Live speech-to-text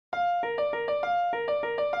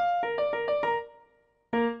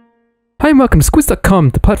Hi and welcome to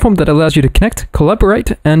Squiz.com, the platform that allows you to connect,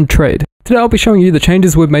 collaborate, and trade. Today I'll be showing you the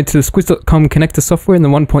changes we've made to the Squiz.com connector software in the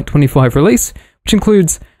 1.25 release, which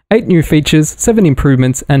includes 8 new features, 7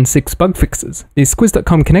 improvements, and 6 bug fixes. The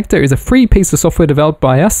Squiz.com connector is a free piece of software developed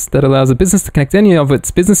by us that allows a business to connect any of its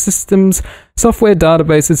business systems, software,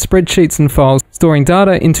 databases, spreadsheets, and files, storing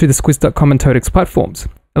data into the Squiz.com and Totex platforms,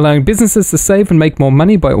 allowing businesses to save and make more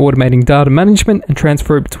money by automating data management and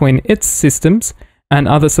transfer between its systems and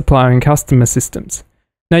other supplier and customer systems.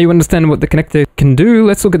 Now you understand what the connector can do,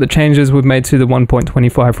 let's look at the changes we've made to the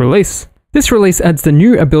 1.25 release. This release adds the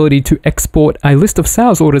new ability to export a list of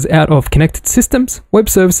sales orders out of connected systems, web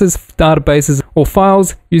services, databases, or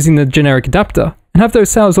files using the generic adapter, and have those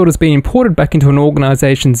sales orders be imported back into an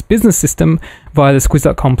organization's business system via the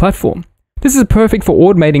Squiz.com platform. This is perfect for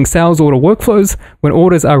automating sales order workflows when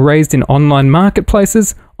orders are raised in online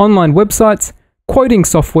marketplaces, online websites, quoting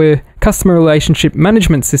software, customer relationship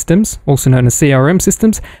management systems, also known as CRM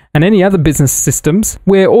systems, and any other business systems,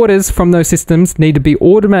 where orders from those systems need to be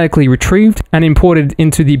automatically retrieved and imported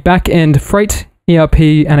into the back-end freight, ERP,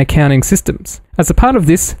 and accounting systems. As a part of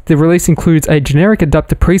this, the release includes a generic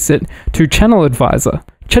adapter preset to Channel Advisor.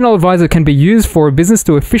 Channel Advisor can be used for a business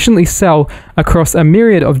to efficiently sell across a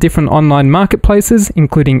myriad of different online marketplaces,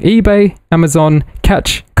 including eBay, Amazon,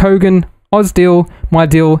 Catch, Kogan, OzDeal,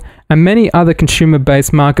 MyDeal, and many other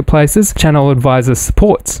consumer-based marketplaces Channel Advisor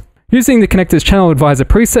supports. Using the connector's Channel Advisor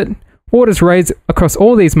preset, orders raised across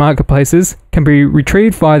all these marketplaces can be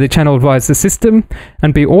retrieved via the Channel Advisor system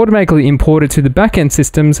and be automatically imported to the back-end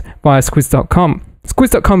systems via Squiz.com.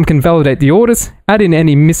 Squiz.com can validate the orders, add in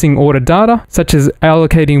any missing order data, such as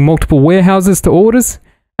allocating multiple warehouses to orders,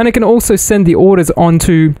 and it can also send the orders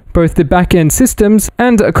onto both the back-end systems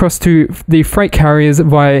and across to the freight carriers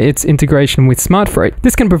via its integration with SmartFreight.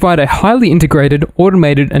 This can provide a highly integrated,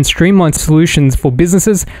 automated, and streamlined solutions for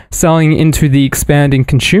businesses selling into the expanding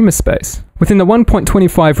consumer space. Within the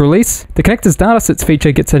 1.25 release, the connector's datasets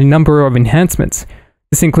feature gets a number of enhancements.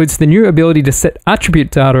 This includes the new ability to set attribute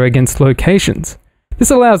data against locations. This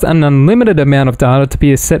allows an unlimited amount of data to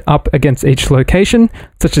be set up against each location,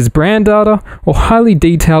 such as brand data or highly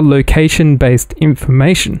detailed location-based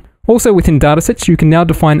information. Also within datasets, you can now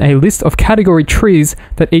define a list of category trees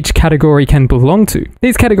that each category can belong to.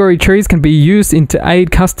 These category trees can be used to aid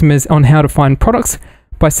customers on how to find products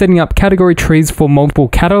by setting up category trees for multiple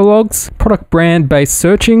catalogs, product brand-based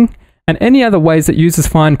searching, and any other ways that users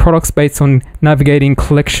find products based on navigating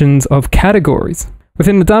collections of categories.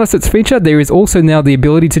 Within the datasets feature, there is also now the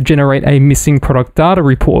ability to generate a missing product data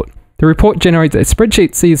report. The report generates a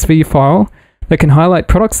spreadsheet CSV file that can highlight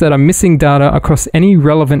products that are missing data across any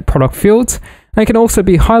relevant product fields, and can also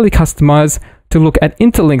be highly customized to look at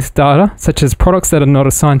interlinked data, such as products that are not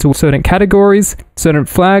assigned to certain categories, certain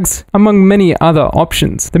flags, among many other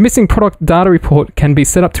options. The missing product data report can be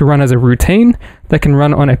set up to run as a routine that can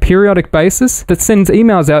run on a periodic basis that sends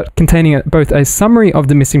emails out containing both a summary of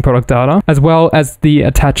the missing product data as well as the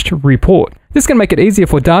attached report. This can make it easier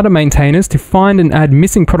for data maintainers to find and add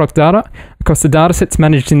missing product data across the datasets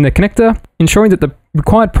managed in the connector, ensuring that the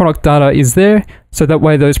required product data is there, so that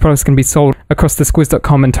way those products can be sold across the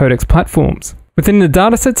Squiz.com and Totex platforms. Within the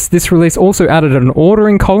datasets, this release also added an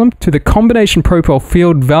ordering column to the combination profile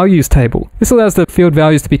field values table. This allows the field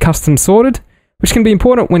values to be custom sorted, which can be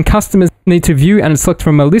important when customers need to view and select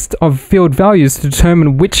from a list of field values to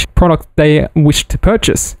determine which product they wish to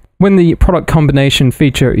purchase when the product combination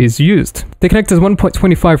feature is used. The connector's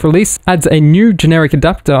 1.25 release adds a new generic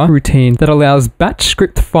adapter routine that allows batch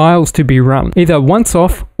script files to be run, either once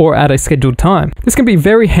off or at a scheduled time. This can be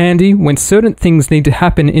very handy when certain things need to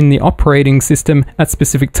happen in the operating system at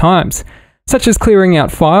specific times, such as clearing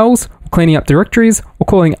out files, cleaning up directories, or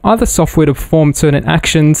calling other software to perform certain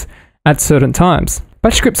actions at certain times.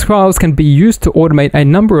 Batch script files can be used to automate a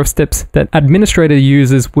number of steps that administrator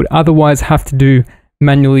users would otherwise have to do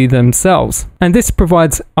manually themselves. And this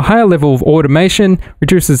provides a higher level of automation,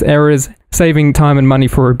 reduces errors, saving time and money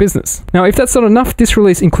for a business. Now, if that's not enough, this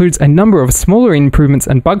release includes a number of smaller improvements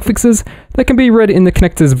and bug fixes that can be read in the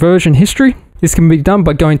connector's version history. This can be done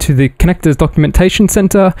by going to the connector's documentation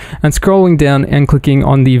center and scrolling down and clicking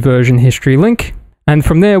on the version history link. And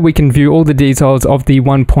from there, we can view all the details of the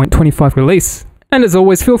 1.25 release. And as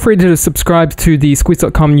always, feel free to subscribe to the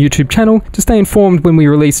Squiz.com YouTube channel to stay informed when we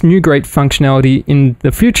release new great functionality in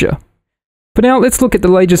the future. For now, let's look at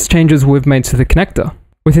the latest changes we've made to the connector.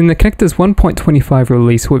 Within the connector's 1.25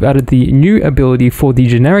 release, we've added the new ability for the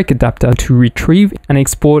generic adapter to retrieve and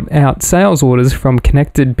export out sales orders from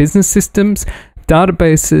connected business systems,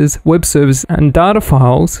 databases, web servers, and data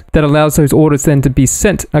files that allows those orders then to be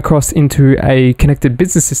sent across into a connected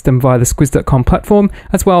business system via the Squiz.com platform,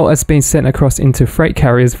 as well as being sent across into freight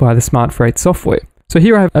carriers via the Smart Freight software. So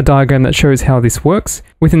here I have a diagram that shows how this works.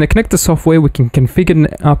 Within the connector software, we can configure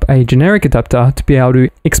up a generic adapter to be able to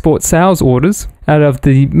export sales orders out of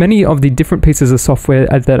the many of the different pieces of software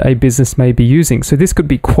that a business may be using. So this could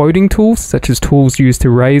be quoting tools, such as tools used to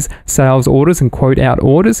raise sales orders and quote out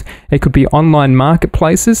orders. It could be online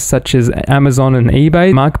marketplaces, such as Amazon and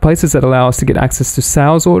eBay, marketplaces that allow us to get access to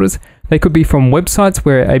sales orders. They could be from websites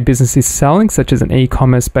where a business is selling, such as an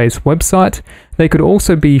e-commerce based website. They could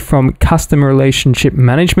also be from customer relationship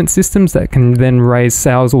management systems that can then raise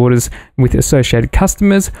sales orders with associated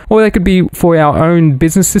customers, or they could be for our own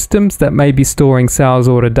business systems that may be storing sales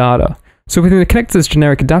order data. So within the connector's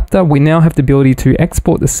generic adapter, we now have the ability to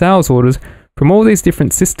export the sales orders from all these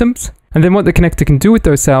different systems. And then what the connector can do with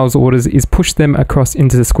those sales orders is push them across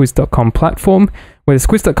into the Squiz.com platform, where the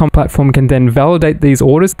Squiz.com platform can then validate these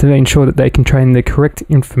orders to ensure that they contain the correct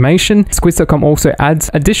information. Squiz.com also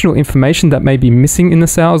adds additional information that may be missing in the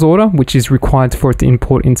sales order, which is required for it to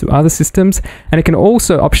import into other systems. And it can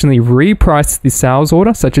also optionally reprice the sales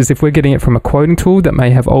order, such as if we're getting it from a quoting tool that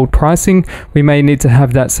may have old pricing, we may need to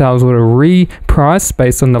have that sales order repriced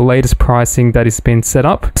based on the latest pricing that is being set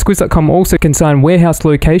up. Squiz.com also can assign warehouse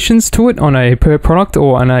locations to it on a per product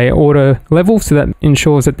or on a order level, so that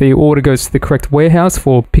ensures that the order goes to the correct warehouse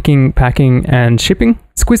for picking, packing, and shipping.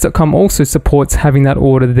 Squiz.com also supports having that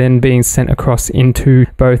order then being sent across into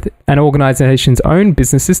both an organization's own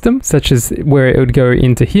business system, such as where it would go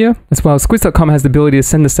into here, as well as Squiz.com has the ability to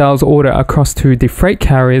send the sales order across to the freight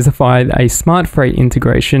carriers via a Smart Freight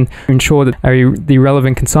integration to ensure that the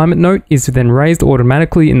relevant consignment note is then raised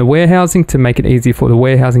automatically in the warehousing to make it easy for the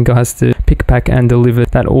warehousing guys to pick, pack, and deliver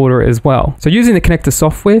that order as well. So using the connector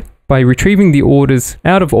software, by retrieving the orders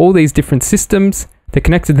out of all these different systems, the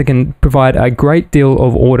connector can provide a great deal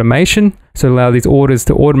of automation, so allow these orders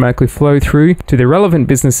to automatically flow through to the relevant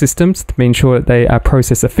business systems to ensure that they are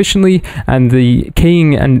processed efficiently, and the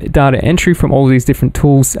keying and data entry from all these different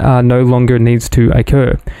tools no longer needs to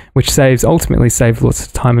occur, which ultimately saves lots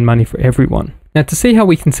of time and money for everyone. Now, to see how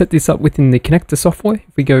we can set this up within the connector software,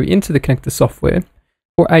 if we go into the connector software,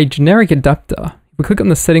 for a generic adapter, if we click on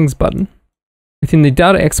the settings button, within the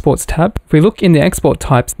Data Exports tab, if we look in the export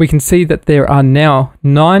types, we can see that there are now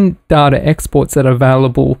 9 data exports that are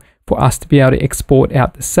available for us to be able to export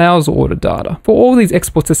out the sales order data. For all these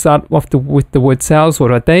exports to start off with the word sales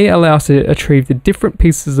order, they allow us to retrieve the different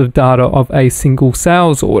pieces of data of a single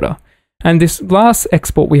sales order. And this last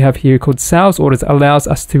export we have here called sales orders allows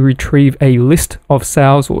us to retrieve a list of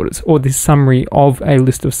sales orders, or the summary of a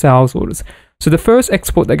list of sales orders. So the first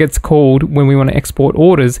export that gets called when we want to export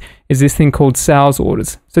orders is this thing called sales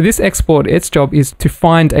orders. So this export, its job is to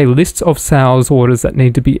find a list of sales orders that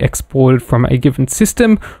need to be exported from a given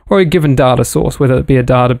system or a given data source, whether it be a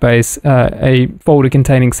database, a folder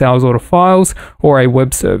containing sales order files, or a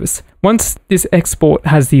web service. Once this export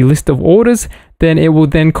has the list of orders, then it will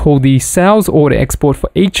then call the sales order export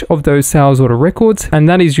for each of those sales order records, and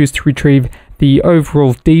that is used to retrieve the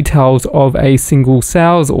overall details of a single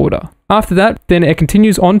sales order. After that, then it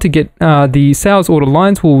continues on to get the sales order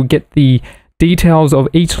lines will get the details of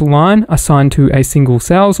each line assigned to a single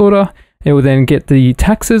sales order. It will then get the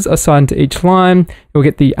taxes assigned to each line. It will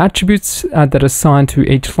get the attributes that are assigned to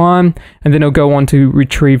each line, and then it'll go on to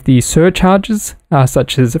retrieve the surcharges,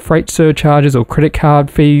 such as freight surcharges or credit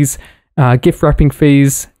card fees, gift wrapping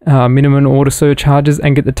fees, minimum order surcharges,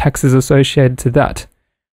 and get the taxes associated to that.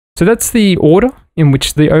 So that's the order in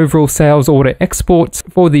which the overall sales order exports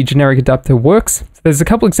for the generic adapter works. So there's a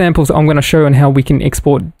couple examples I'm going to show on how we can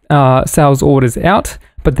export sales orders out,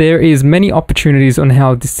 but there is many opportunities on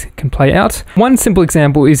how this can play out. One simple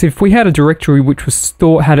example is if we had a directory which was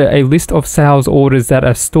had a list of sales orders that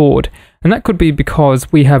are stored, and that could be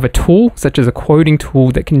because we have a tool, such as a quoting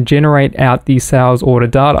tool, that can generate out the sales order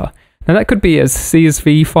data. Now that could be as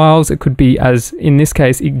CSV files, it could be as, in this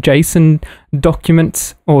case, JSON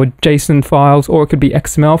documents or JSON files, or it could be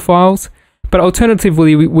XML files. But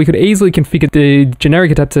alternatively, we could easily configure the generic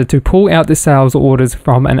adapter to pull out the sales orders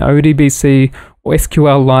from an ODBC or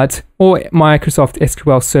SQLite or Microsoft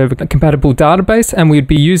SQL Server compatible database, and we'd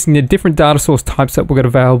be using the different data source types that we've got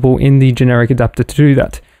available in the generic adapter to do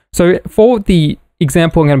that. So for the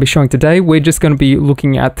example I'm going to be showing today, we're just going to be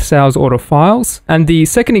looking at the sales order files. And the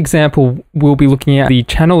second example, we'll be looking at the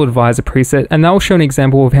channel advisor preset, and that will show an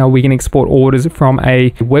example of how we can export orders from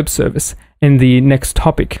a web service in the next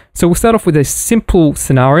topic. So we'll start off with a simple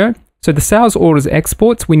scenario. So the sales orders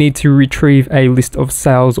exports, we need to retrieve a list of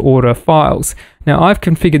sales order files. Now I've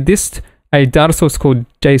configured this a data source called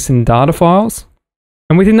JSON data files.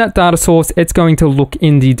 And within that data source, it's going to look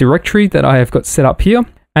in the directory that I have got set up here.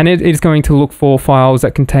 And it is going to look for files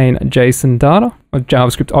that contain JSON data or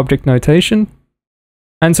JavaScript object notation.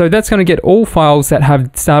 And so that's going to get all files that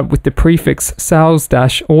have started with the prefix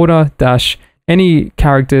sales-order- any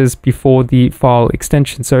characters before the file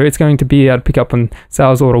extension. So it's going to be able to pick up on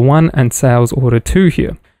sales order 1 and sales order 2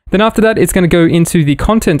 here. Then after that, it's going to go into the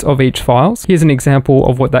content of each file. Here's an example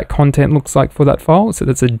of what that content looks like for that file. So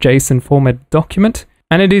that's a JSON format document.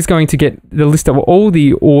 And it is going to get the list of all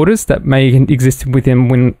the orders that may exist within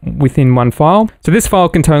one file. So this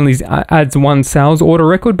file only adds one sales order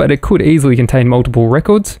record, but it could easily contain multiple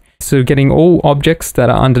records. So getting all objects that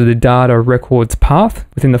are under the data records path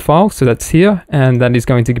within the file. So that's here, and that is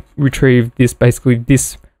going to retrieve basically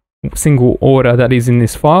this single order that is in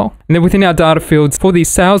this file. And then within our data fields, for the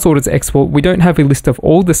sales orders export, we don't have a list of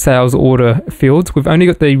all the sales order fields. We've only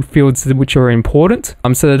got the fields which are important.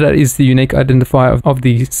 So that is the unique identifier of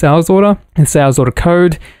the sales order, and sales order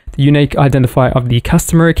code, the unique identifier of the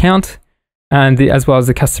customer account, and as well as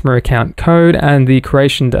the customer account code and the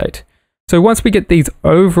creation date. So once we get these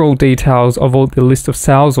overall details of all the list of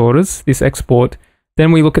sales orders, this export,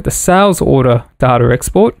 then we look at the sales order data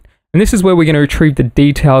export. And this is where we're going to retrieve the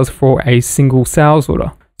details for a single sales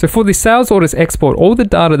order. So for the sales orders export, all the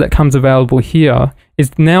data that comes available here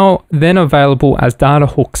is now then available as data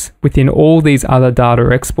hooks within all these other data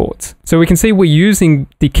exports. So we can see we're using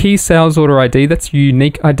the key sales order ID, that's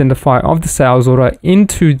unique identifier of the sales order,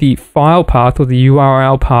 into the file path or the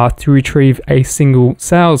URL path to retrieve a single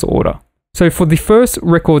sales order. So for the first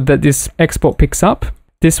record that this export picks up,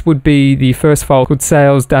 this would be the first file called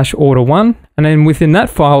sales-order 1. And then within that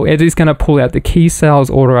file, it is going to pull out the key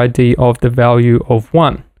sales order ID of the value of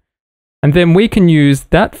 1. And then we can use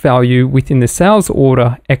that value within the sales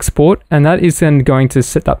order export. And that is then going to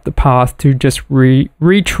set up the path to just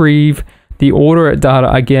retrieve the order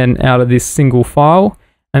data again out of this single file.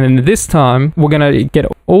 And then this time, we're going to get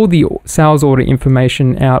all the sales order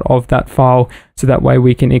information out of that file. So that way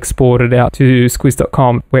we can export it out to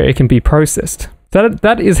squiz.com where it can be processed.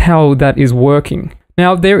 That is how that is working.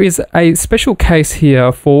 Now, there is a special case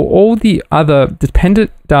here for all the other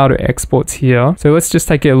dependent data exports here. So let's just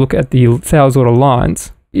take a look at the sales order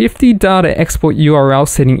lines. If the data export URL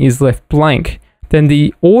setting is left blank, then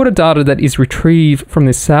the order data that is retrieved from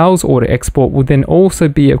the sales order export will then also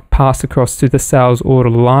be passed across to the sales order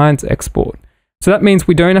lines export. So that means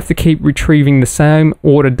we don't have to keep retrieving the same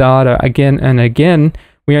order data again and again.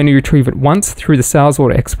 We only retrieve it once through the sales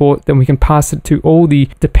order export, then we can pass it to all the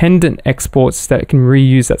dependent exports that can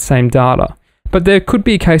reuse that same data. But there could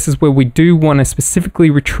be cases where we do want to specifically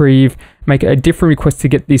make a different request to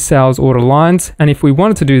get these sales order lines. And if we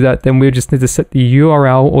wanted to do that, then we just need to set the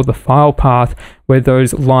URL or the file path where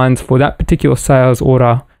those lines for that particular sales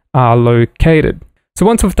order are located. So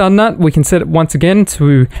once we've done that, we can set it once again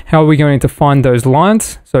to how we're going to find those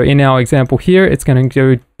lines. So in our example here, it's going to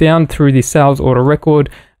go down through the sales order record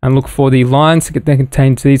and look for the lines that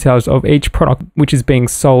contain details of each product which is being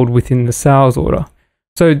sold within the sales order.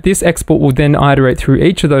 So this export will then iterate through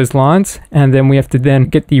each of those lines, and then we have to then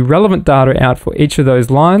get the relevant data out for each of those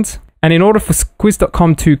lines. And in order for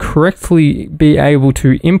squiz.com to correctly be able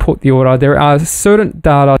to import the order, there are certain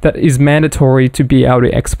data that is mandatory to be able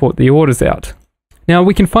to export the orders out. Now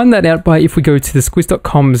we can find that out by if we go to the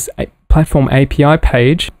squiz.com's platform API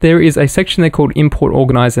page, there is a section there called Import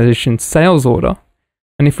Organization Sales Order.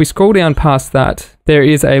 And if we scroll down past that, there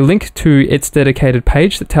is a link to its dedicated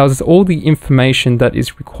page that tells us all the information that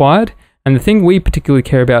is required. And the thing we particularly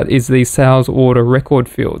care about is the sales order record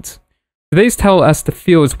fields. These tell us the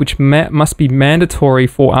fields which must be mandatory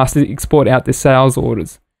for us to export out the sales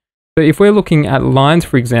orders. So if we're looking at lines,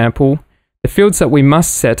 for example, the fields that we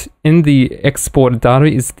must set in the exported data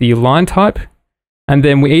is the line type, and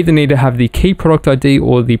then we either need to have the key product ID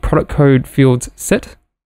or the product code fields set.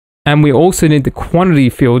 And we also need the quantity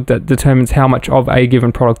field that determines how much of a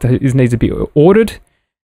given product needs to be ordered.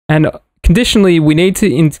 And conditionally, we need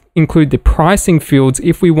to include the pricing fields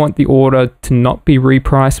if we want the order to not be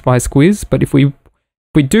repriced by Squiz. But if we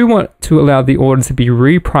do want to allow the order to be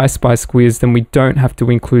repriced by Squiz, then we don't have to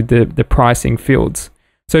include the pricing fields.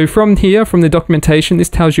 So from here, from the documentation, this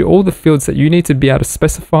tells you all the fields that you need to be able to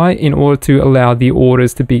specify in order to allow the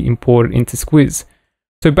orders to be imported into Squiz.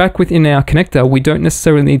 So back within our connector, we don't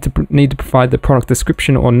necessarily need to provide the product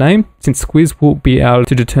description or name, since Squiz will be able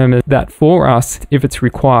to determine that for us if it's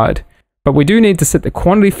required. But we do need to set the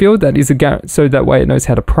quantity field, that is so that way it knows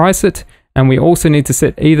how to price it. And we also need to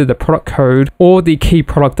set either the product code or the key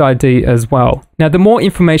product ID as well. Now, the more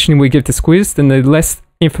information we give to Squiz, then the less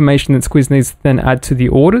information that Squiz needs to then add to the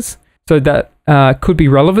orders. So that could be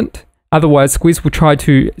relevant. Otherwise, Squiz will try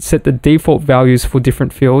to set the default values for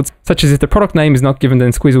different fields, such as if the product name is not given,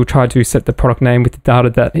 then Squiz will try to set the product name with the data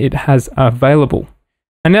that it has available.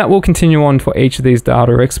 And that will continue on for each of these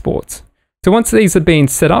data exports. So once these have been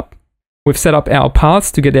set up, we've set up our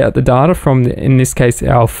paths to get out the data from, in this case,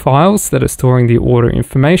 our files that are storing the order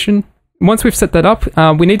information. Once we've set that up,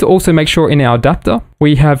 we need to also make sure in our adapter,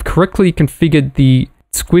 we have correctly configured the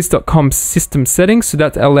Squiz.com system settings, so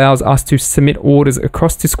that allows us to submit orders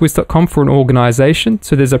across to Squiz.com for an organization.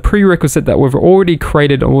 So there's a prerequisite that we've already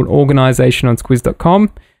created an organization on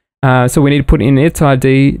Squiz.com. So we need to put in its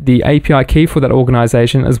ID, the API key for that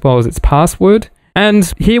organization, as well as its password.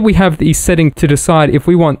 And here we have the setting to decide if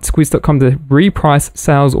we want Squiz.com to reprice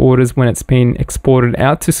sales orders when it's been exported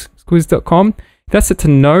out to Squiz.com. If that's set to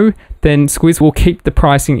no, then Squiz will keep the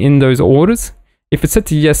pricing in those orders. If it's set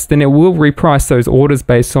to yes, then it will reprice those orders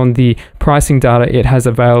based on the pricing data it has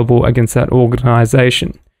available against that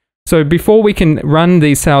organization. So before we can run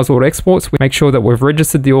these sales order exports, we make sure that we've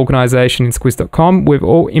registered the organization in Squiz.com. We've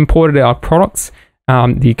all imported our products,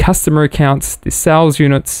 the customer accounts, the sales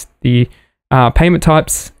units, the payment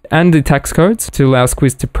types, and the tax codes to allow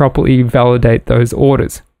Squiz to properly validate those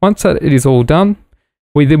orders. Once that it is all done,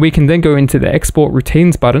 we can then go into the export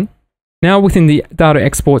routines button. Now within the data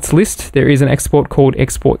exports list, there is an export called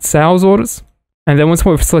export sales orders. And then once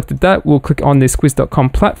we've selected that, we'll click on the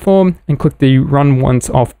Squiz.com platform and click the run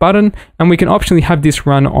once off button. And we can optionally have this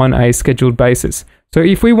run on a scheduled basis. So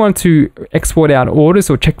if we want to export out orders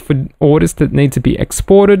or check for orders that need to be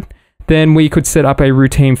exported, then we could set up a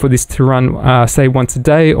routine for this to run, say once a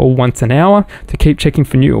day or once an hour to keep checking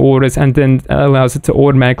for new orders, and then allows it to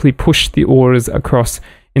automatically push the orders across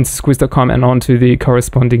into Squiz.com and onto the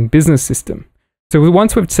corresponding business system. So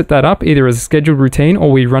once we've set that up, either as a scheduled routine or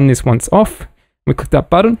we run this once off, we click that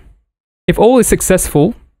button. If all is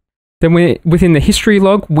successful, then within the history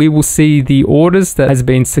log, we will see the orders that has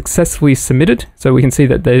been successfully submitted. So we can see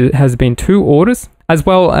that there has been 2 orders, as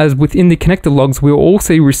well as within the connector logs, we'll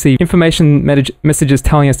also receive information messages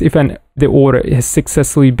telling us if the order has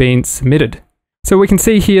successfully been submitted. So we can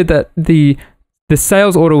see here that the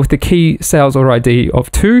sales order with the key sales order ID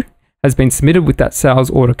of 2 has been submitted with that sales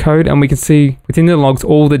order code, and we can see within the logs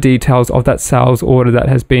all the details of that sales order that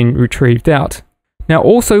has been retrieved out. Now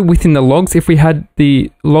also within the logs, if we had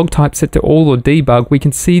the log type set to all or debug, we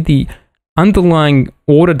can see the underlying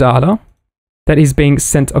order data that is being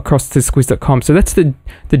sent across to Squiz.com. So that's the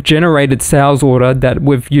generated sales order that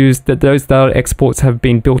we've used, that those data exports have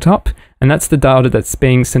been built up, and that's the data that's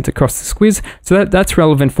being sent across to Squiz. So that's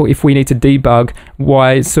relevant for if we need to debug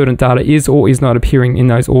why certain data is or is not appearing in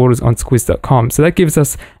those orders on Squiz.com. So that gives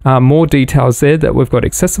us more details there that we've got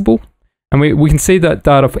accessible, and we can see that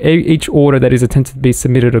data for each order that is attempted to be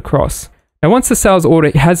submitted across. Now once the sales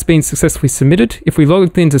order has been successfully submitted, if we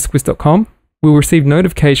log into Squiz.com, we'll receive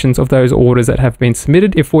notifications of those orders that have been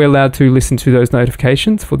submitted if we're allowed to listen to those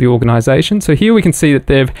notifications for the organization. So here we can see that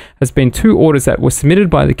there has been 2 orders that were submitted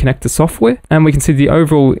by the connector software, and we can see the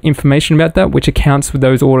overall information about that, which accounts for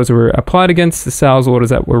those orders that were applied against, the sales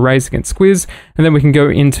orders that were raised against Squiz, and then we can go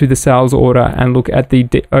into the sales order and look at the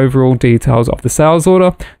overall details of the sales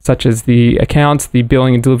order, such as the account, the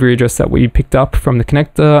billing and delivery address that we picked up from the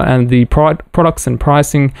connector, and the products and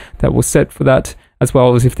pricing that was set for that, as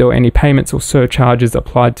well as if there were any payments or surcharges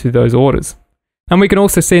applied to those orders. And we can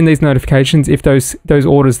also see in these notifications if those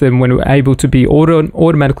orders then were able to be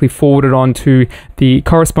automatically forwarded on to the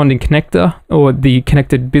corresponding connector or the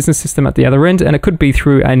connected business system at the other end, and it could be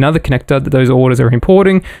through another connector that those orders are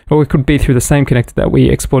importing, or it could be through the same connector that we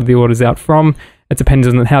exported the orders out from. It depends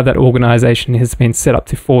on how that organization has been set up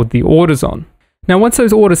to forward the orders on. Now once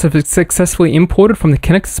those orders have successfully imported from the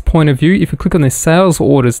connector's point of view, if you click on the sales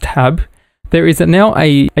orders tab, there is now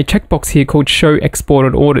a checkbox here called Show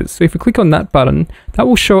Exported Orders. So if we click on that button, that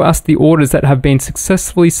will show us the orders that have been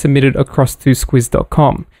successfully submitted across to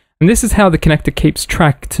Squiz.com. And this is how the connector keeps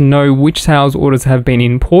track to know which sales orders have been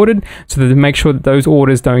imported, so that to make sure that those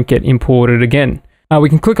orders don't get imported again. We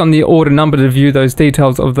can click on the order number to view those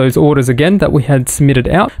details of those orders again that we had submitted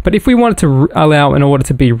out. But if we wanted to allow an order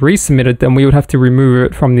to be resubmitted, then we would have to remove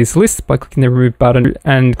it from this list by clicking the remove button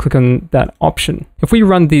and click on that option. If we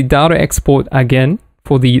run the data export again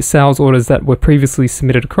for the sales orders that were previously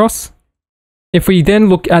submitted across, if we then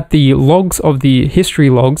look at the logs of the history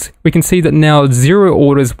logs, we can see that now 0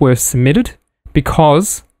 orders were submitted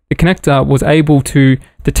because the connector was able to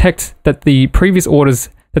detect that the previous orders,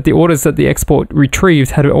 that the orders that the export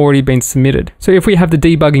retrieved had already been submitted. So if we have the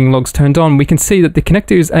debugging logs turned on, we can see that the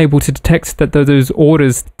connector is able to detect that those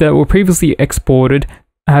orders that were previously exported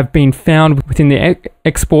have been found within the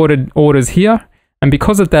exported orders here, And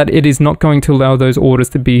because of that, it is not going to allow those orders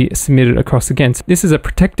to be submitted across again. So this is a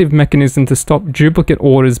protective mechanism to stop duplicate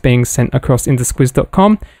orders being sent across into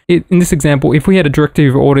Squiz.com. In this example, if we had a directory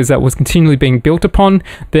of orders that was continually being built upon,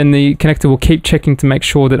 then the connector will keep checking to make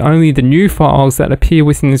sure that only the new files that appear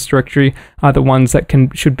within this directory are the ones that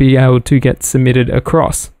should be able to get submitted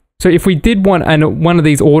across. So if we did want one of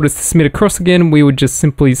these orders to submit across again, we would just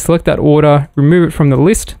simply select that order, remove it from the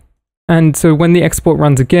list. And so when the export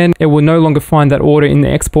runs again, it will no longer find that order in the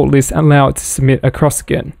export list and allow it to submit across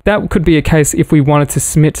again. That could be a case if we wanted to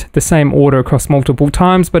submit the same order across multiple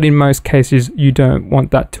times, but in most cases, you don't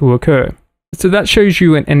want that to occur. So that shows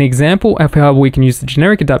you an example of how we can use the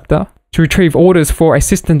generic adapter to retrieve orders for a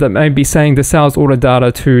system that may be sending the sales order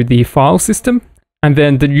data to the file system, and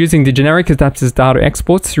then using the generic adapter's data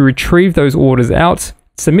exports to retrieve those orders out,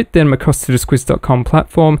 submit them across to the Squiz.com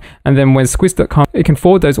platform, and then when Squiz.com, it can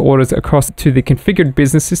forward those orders across to the configured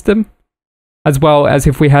business system, as well as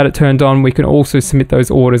if we had it turned on, we can also submit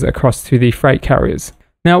those orders across to the freight carriers.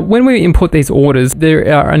 Now, when we import these orders,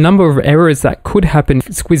 there are a number of errors that could happen if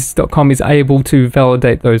Squiz.com is able to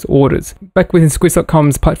validate those orders. Back within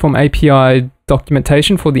Squiz.com's platform API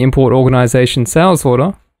documentation for the import organization sales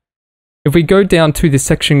order, if we go down to this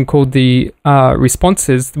section called the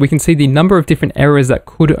responses, we can see the number of different errors that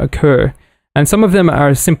could occur. And some of them are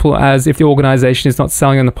as simple as if the organization is not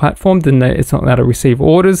selling on the platform, then it's not allowed to receive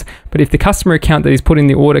orders. But if the customer account that is put in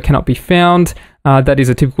the order cannot be found, that is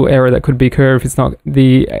a typical error that could occur if it's not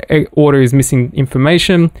the order is missing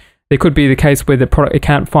information. There could be the case where it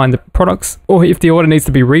can't find the products, or if the order needs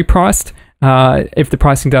to be repriced. If the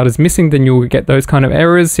pricing data is missing, then you'll get those kind of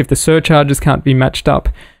errors. If the surcharges can't be matched up,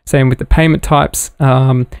 same with the payment types,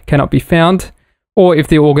 cannot be found. Or if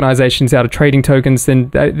the organization is out of trading tokens, then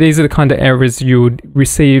these are the kind of errors you would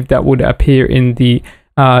receive that would appear in the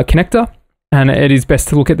connector. And it is best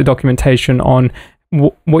to look at the documentation on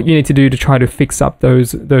what you need to do to try to fix up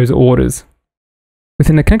those orders.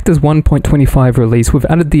 Within the connector's 1.25 release, we've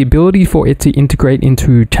added the ability for it to integrate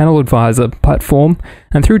into Channel Advisor platform,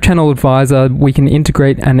 and through Channel Advisor, we can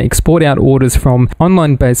integrate and export out orders from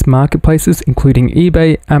online-based marketplaces, including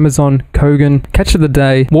eBay, Amazon, Kogan, Catch of the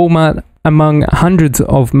Day, Walmart, among hundreds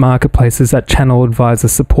of marketplaces that Channel Advisor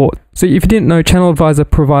support. So if you didn't know, Channel Advisor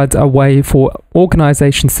provides a way for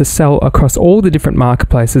organizations to sell across all the different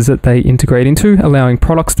marketplaces that they integrate into, allowing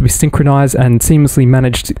products to be synchronized and seamlessly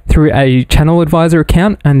managed through a Channel Advisor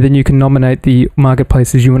account, and then you can nominate the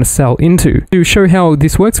marketplaces you want to sell into. To show how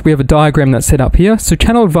this works, we have a diagram that's set up here. So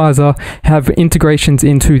Channel Advisor have integrations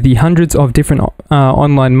into the hundreds of different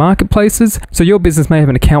online marketplaces. So your business may have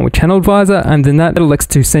an account with Channel Advisor, and then that elects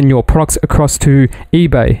to send your products across to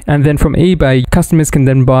eBay. And then from eBay, customers can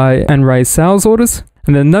then buy and raise sales orders.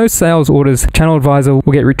 And then those sales orders, Channel Advisor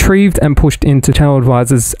will get retrieved and pushed into Channel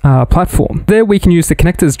Advisor's platform. There we can use the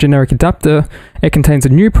connector's generic adapter. It contains a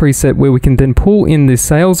new preset where we can then pull in this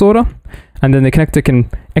sales order, and then the connector can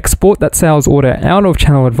export that sales order out of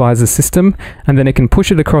Channel Advisor's system, and then it can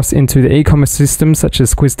push it across into the e-commerce systems such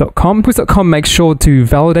as Squiz.com. Squiz.com makes sure to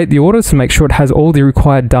validate the order to make sure it has all the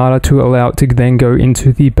required data to allow it to then go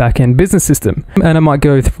into the back-end business system. And it might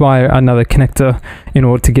go via another connector in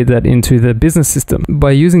order to get that into the business system.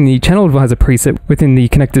 By using the Channel Advisor preset within the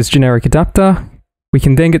connector's generic adapter, we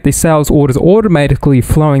can then get the sales orders automatically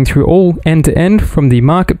flowing through all end-to-end from the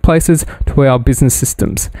marketplaces to our business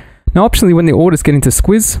systems. Now, optionally, when the orders get into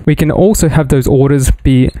Squiz, we can also have those orders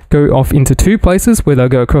go off into two places where they'll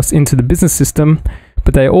go across into the business system,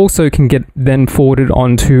 but they also can get then forwarded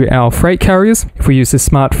onto our freight carriers. If we use the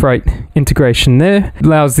Smart Freight integration there, it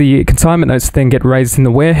allows the consignment notes to then get raised in the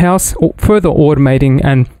warehouse, further automating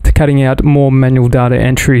and cutting out more manual data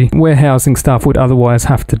entry warehousing staff would otherwise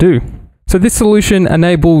have to do. So this solution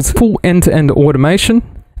enables full end-to-end automation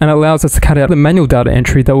and allows us to cut out the manual data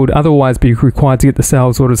entry that would otherwise be required to get the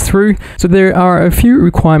sales orders through. So there are a few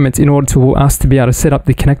requirements in order for us to be able to set up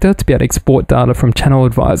the connector to be able to export data from Channel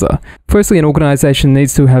Advisor. Firstly, an organization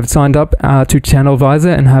needs to have signed up to Channel Advisor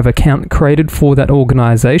and have an account created for that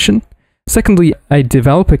organization. Secondly, a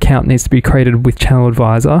developer account needs to be created with Channel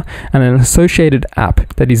Advisor, and an associated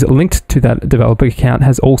app that is linked to that developer account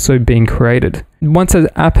has also been created. Once an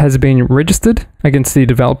app has been registered against the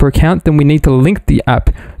developer account, then we need to link the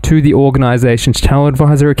app to the organization's Channel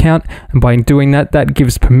Advisor account, and by doing that, that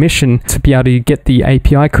gives permission to be able to get the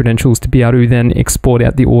API credentials to be able to then export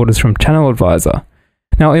out the orders from Channel Advisor.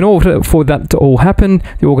 Now, in order for that to all happen,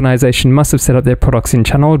 the organization must have set up their products in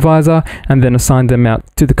Channel Advisor and then assigned them out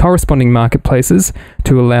to the corresponding marketplaces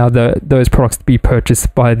to allow those products to be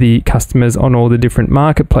purchased by the customers on all the different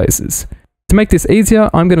marketplaces. To make this easier,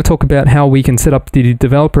 I'm going to talk about how we can set up the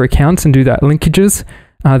developer accounts and do that linkages.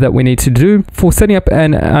 that we need to do. For setting up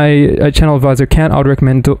a Channel Advisor account, I would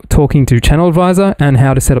recommend talking to Channel Advisor and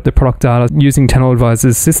how to set up the product data using Channel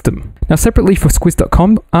Advisor's system. Now, separately for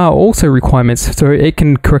Squiz.com are also requirements so it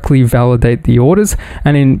can correctly validate the orders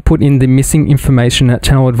and put in the missing information that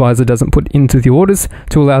Channel Advisor doesn't put into the orders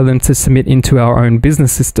to allow them to submit into our own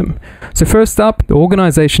business system. So first up, the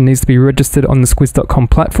organization needs to be registered on the Squiz.com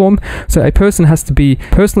platform. So a person has to be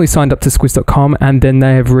personally signed up to Squiz.com, and then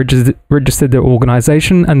they have registered their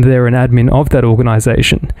organization and they're an admin of that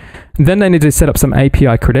organization. And then they need to set up some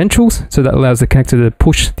API credentials, so that allows the connector to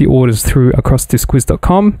push the orders through across to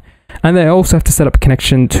Squiz.com. And they also have to set up a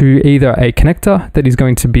connection to either a connector that is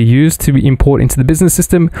going to be used to import into the business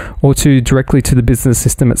system, or to directly to the business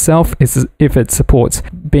system itself if it supports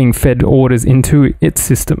being fed orders into its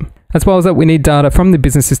system. As well as that, we need data from the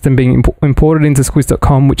business system being imported into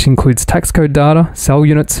Squiz.com, which includes tax code data, cell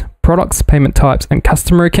units, products, payment types, and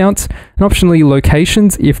customer accounts, and optionally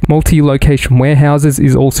locations if multi-location warehouses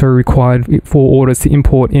is also required for orders to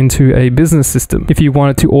import into a business system. If you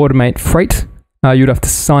wanted to automate freight, you'd have to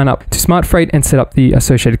sign up to Smart Freight and set up the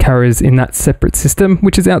associated carriers in that separate system,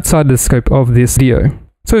 which is outside the scope of this video.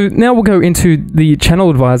 So now we'll go into the Channel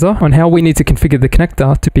Advisor on how we need to configure the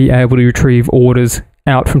connector to be able to retrieve orders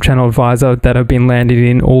out from Channel Advisor that have been landed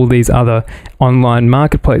in all these other online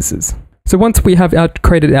marketplaces. So once we have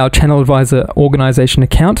created our Channel Advisor organization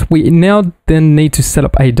account, we now then need to set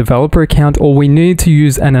up a developer account, or we need to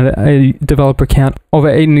use a developer account of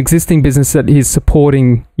an existing business that is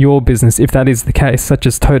supporting your business, if that is the case, such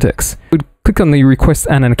as Totex. We'd click on the request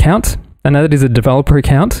an account, and that is a developer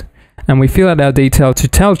account, and we fill out our detail to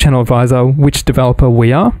tell Channel Advisor which developer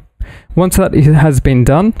we are. Once that has been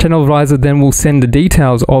done, Channel Advisor then will send the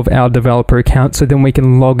details of our developer account, so then we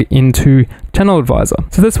can log into Channel Advisor.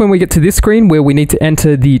 So that's when we get to this screen where we need to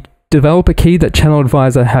enter the developer key that Channel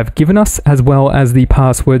Advisor have given us, as well as the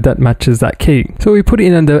password that matches that key. So we put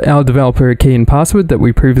in our developer key and password that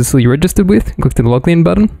we previously registered with, click the login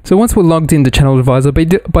button. So once we're logged into Channel Advisor,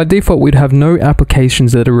 by default we'd have no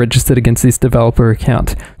applications that are registered against this developer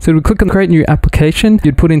account. So we'd click on create new application,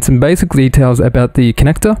 you'd put in some basic details about the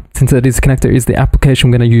connector, since that connector is the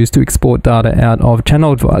application we're going to use to export data out of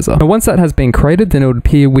Channel Advisor. Now once that has been created, then it would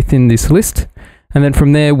appear within this list. And then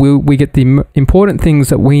from there, we get the important things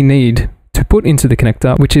that we need to put into the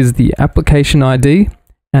connector, which is the application ID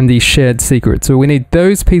and the shared secret. So we need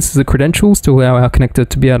those pieces of credentials to allow our connector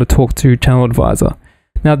to be able to talk to Channel Advisor.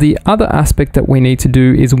 Now, the other aspect that we need to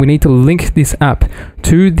do is we need to link this app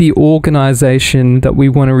to the organization that we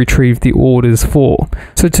want to retrieve the orders for.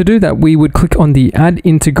 So to do that, we would click on the Add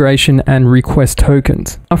Integration and Request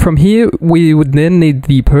Tokens. Now from here, we would then need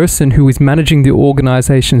the person who is managing the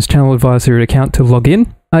organization's Channel Advisor account to log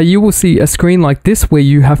in. You will see a screen like this where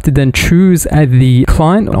you have to then choose the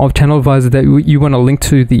client of Channel Advisor that you want to link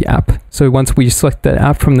to the app. So once we select that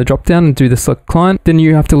app from the drop down and do the select client, then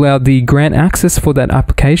you have to allow the grant access for that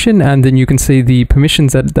application, and then you can see the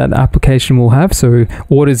permissions that that application will have. So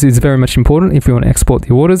orders is very much important if you want to export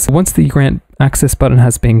the orders. Once the grant access button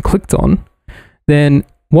has been clicked on, then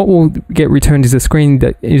what will get returned is a screen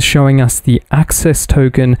that is showing us the access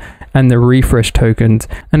token and the refresh tokens.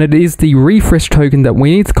 And it is the refresh token that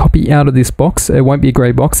we need to copy out of this box. It won't be a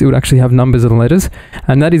grey box, it would actually have numbers and letters.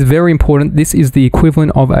 And that is very important. This is the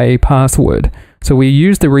equivalent of a password. So we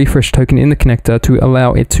use the refresh token in the connector to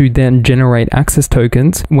allow it to then generate access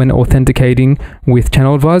tokens when authenticating with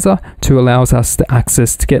Channel Advisor, to allow us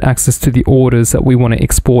to get access to the orders that we want to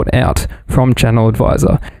export out from Channel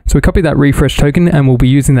Advisor. So we copy that refresh token, and we'll be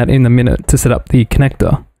using that in a minute to set up the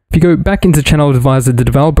connector. If you go back into Channel Advisor, the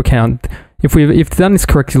developer account, if done this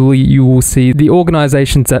correctly, you will see the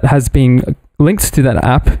organizations that has been linked to that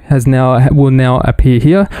app will now appear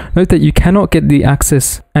here. Note that you cannot get the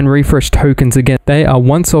access and refresh tokens again. They are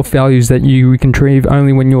once-off values that you can retrieve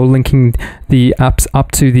only when you're linking the apps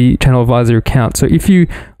up to the Channel Advisor account. So if you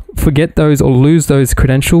forget those or lose those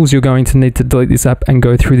credentials, you're going to need to delete this app and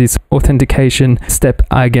go through this authentication step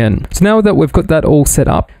again. So now that we've got that all set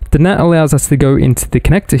up, then that allows us to go into the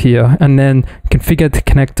connector here and then configure the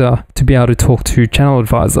connector to be able to talk to Channel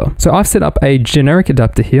Advisor. So I've set up a generic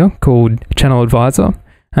adapter here called Channel Advisor.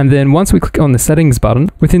 And then once we click on the settings button,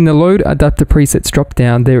 within the load adapter presets drop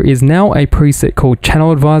down, there is now a preset called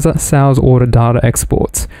Channel Advisor Sales Order Data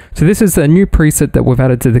Exports. So this is a new preset that we've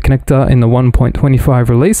added to the connector in the 1.25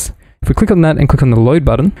 release. If we click on that and click on the load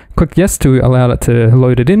button, click yes to allow it to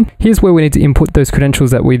load it in. Here's where we need to input those credentials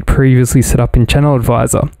that we'd previously set up in Channel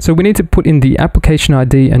Advisor. So we need to put in the application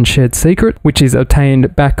ID and shared secret, which is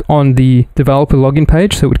obtained back on the developer login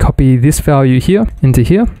page. So we'd copy this value here into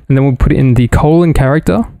here, and then we'll put in the colon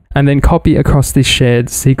character, and then copy across this shared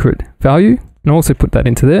secret value. and also put that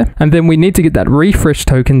into there. And then we need to get that refresh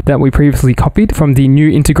token that we previously copied from the new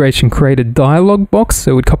integration created dialog box.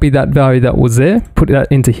 So we'd copy that value that was there, put that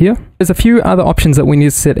into here. There's a few other options that we need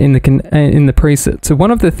to set in the preset. So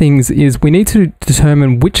one of the things is we need to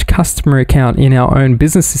determine which customer account in our own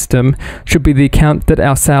business system should be the account that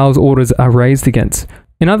our sales orders are raised against.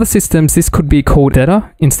 In other systems, this could be called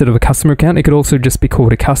debtor instead of a customer account. It could also just be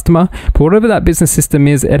called a customer. But whatever that business system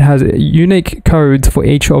is, it has unique codes for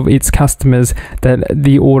each of its customers that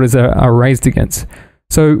the orders are raised against.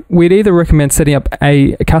 So we'd either recommend setting up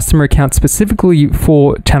a customer account specifically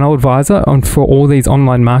for Channel Advisor and for all these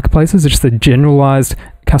online marketplaces, just a generalized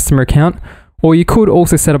customer account, or you could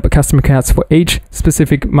also set up a customer accounts for each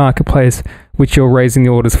specific marketplace which you're raising the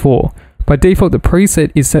orders for. By default, the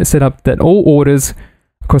preset is set up that all orders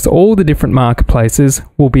across all the different marketplaces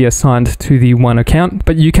will be assigned to the one account,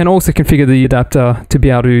 but you can also configure the adapter to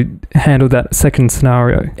be able to handle that second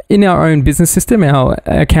scenario. In our own business system, our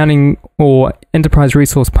accounting or enterprise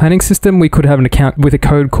resource planning system, we could have an account with a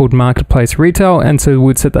code called marketplace retail, and so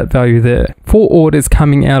we'd set that value there. For orders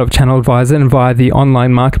coming out of Channel Advisor and via the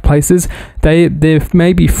online marketplaces, there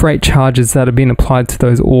may be freight charges that have been applied to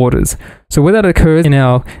those orders. So where that occurs in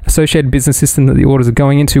our associated business system that the orders are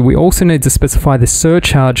going into, we also need to specify the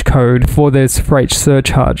surcharge code for those freight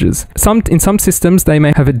surcharges. In some systems, they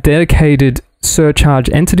may have a dedicated surcharge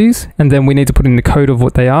entities, and then we need to put in the code of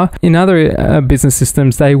what they are. In other business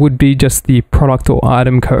systems, they would be just the product or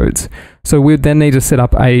item codes. So we then need to set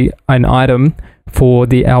up an item for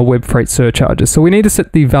our web freight surcharges. So we need to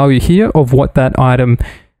set the value here of what that item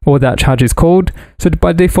or that charge is called. So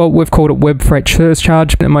by default, we've called it web freight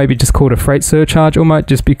surcharge. It might be just called a freight surcharge, or might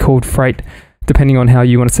just be called freight, depending on how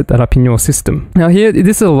you want to set that up in your system. Now here,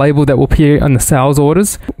 this is a label that will appear on the sales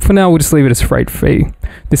orders. For now, we'll just leave it as freight fee.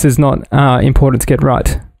 This is not important to get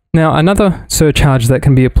right. Now, another surcharge that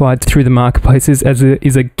can be applied through the marketplace is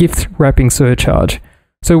a gift wrapping surcharge.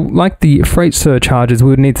 So like the freight surcharges,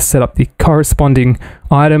 we would need to set up the corresponding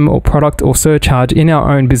item or product or surcharge in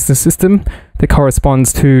our own business system that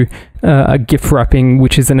corresponds to a gift wrapping,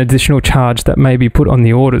 which is an additional charge that may be put on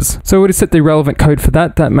the orders. So we'll set the relevant code for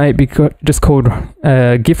that. That may be just called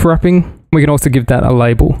gift wrapping. We can also give that a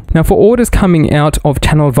label. Now for orders coming out of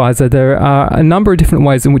Channel Advisor, there are a number of different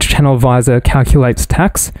ways in which Channel Advisor calculates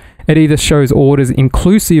tax. It either shows orders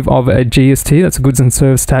inclusive of a GST, that's a goods and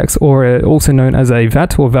service tax, or also known as a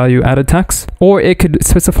VAT or value added tax, or it could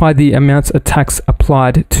specify the amounts of tax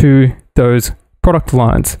applied to those product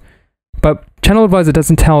lines. But Channel Advisor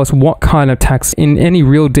doesn't tell us what kind of tax in any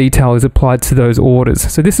real detail is applied to those orders.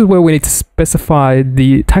 So this is where we need to specify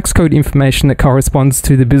the tax code information that corresponds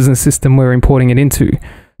to the business system we're importing it into.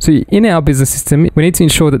 So in our business system, we need to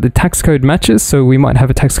ensure that the tax code matches. So we might have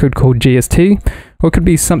a tax code called GST, or it could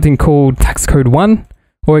be something called tax code 1,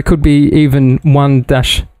 or it could be even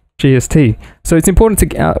 1-GST. So it's important to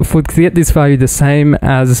get this value the same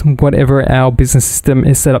as whatever our business system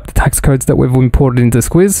is set up the tax codes that we've imported into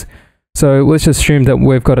Squiz. So let's just assume that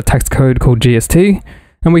we've got a tax code called GST,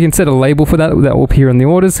 and we can set a label for that will appear on the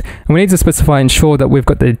orders. And we need to specify and ensure that we've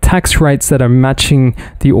got the tax rates that are matching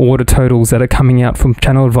the order totals that are coming out from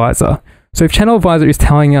Channel Advisor. So if Channel Advisor is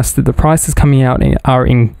telling us that the prices coming out are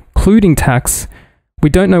including tax,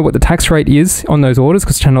 we don't know what the tax rate is on those orders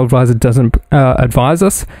because Channel Advisor doesn't advise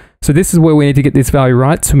us. So this is where we need to get this value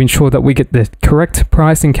right to ensure that we get the correct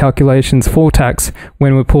pricing calculations for tax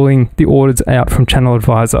when we're pulling the orders out from Channel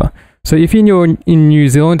Advisor. So if you're in New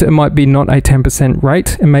Zealand, it might be not a 10%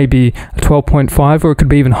 rate, it may be a 12.5, or it could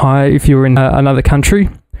be even higher if you're in another country.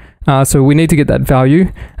 So we need to get that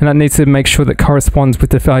value, and that needs to make sure that corresponds with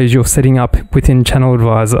the values you're setting up within Channel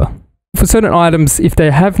Advisor. For certain items, if they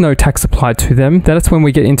have no tax applied to them, that's when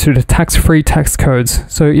we get into the tax-free tax codes.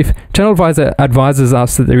 So if Channel Advisor advises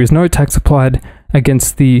us that there is no tax applied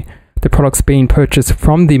against the products being purchased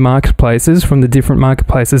from the marketplaces, from the different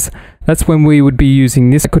marketplaces, that's when we would be using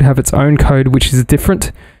this. It could have its own code, which is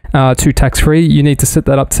different to tax-free. You need to set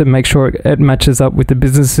that up to make sure it matches up with the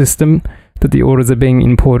business system that the orders are being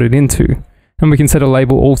imported into. And we can set a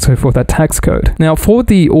label also for that tax code. Now, for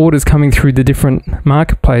the orders coming through the different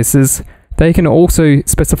marketplaces, they can also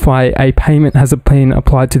specify a payment has been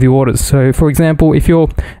applied to the orders. So, for example, if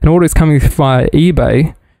an order is coming via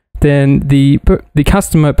eBay, then the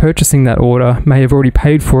customer purchasing that order may have already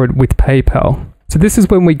paid for it with PayPal. So this is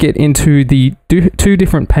when we get into the two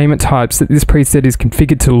different payment types that this preset is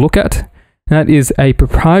configured to look at. And that is a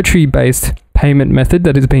proprietary-based payment method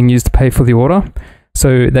that is being used to pay for the order.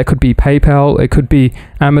 So that could be PayPal, it could be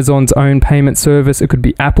Amazon's own payment service, it could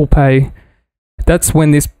be Apple Pay. That's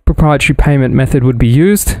when this proprietary payment method would be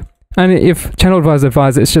used. And if Channel Advisor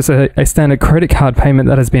advises it's just a standard credit card payment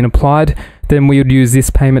that has been applied, then we would use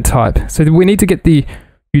this payment type. So we need to get the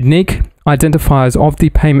unique identifiers of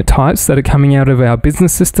the payment types that are coming out of our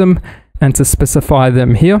business system and to specify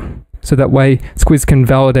them here. So that way Squiz can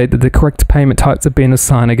validate that the correct payment types have been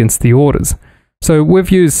assigned against the orders. So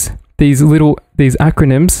we've used these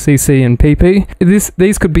acronyms, CC and PP.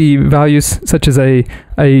 These could be values such as a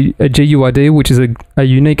GUID, which is a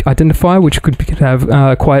unique identifier, which could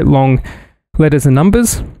have quite long letters and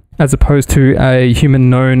numbers, as opposed to a human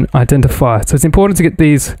known identifier. So it's important to get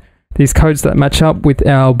these codes that match up with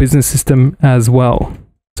our business system as well.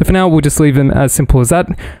 So for now, we'll just leave them as simple as that.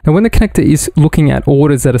 Now, when the connector is looking at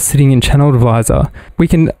orders that are sitting in Channel Advisor, we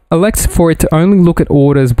can elect for it to only look at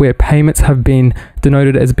orders where payments have been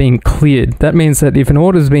denoted as being cleared. That means that if an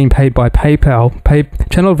order is being paid by PayPal,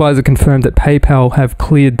 Channel Advisor confirmed that PayPal have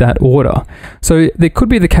cleared that order. So there could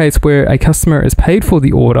be the case where a customer is paid for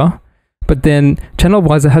the order, but then Channel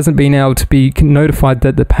Advisor hasn't been able to be notified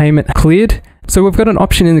that the payment cleared. So we've got an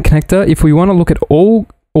option in the connector if we want to look at all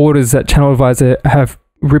orders that Channel Advisor have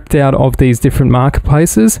ripped out of these different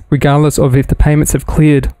marketplaces, regardless of if the payments have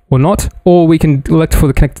cleared or not, or we can elect for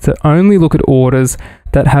the connector to only look at orders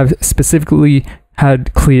that have specifically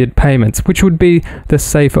had cleared payments, which would be the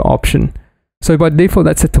safer option. So by default,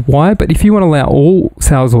 that's set to Y, but if you want to allow all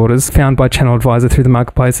sales orders found by Channel Advisor through the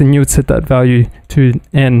marketplace, then you would set that value to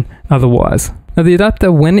N otherwise. Now the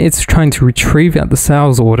adapter, when it's trying to retrieve out the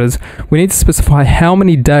sales orders, we need to specify how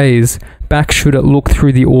many days back should it look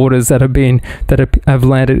through the orders that have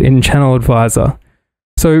landed in Channel Advisor.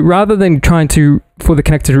 So rather than trying for the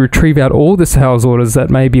connector to retrieve out all the sales orders that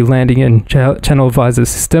may be landing in Channel Advisor's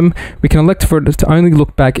system, we can elect for it to only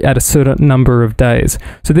look back at a certain number of days.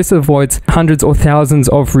 So this avoids hundreds or thousands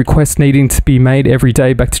of requests needing to be made every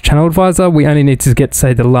day back to Channel Advisor. We only need to get,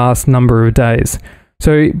 say, the last number of days.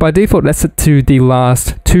 So by default, that's set to the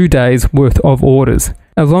last 2 days worth of orders.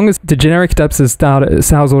 As long as the generic adapter's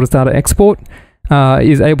sales orders data export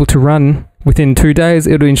is able to run within 2 days,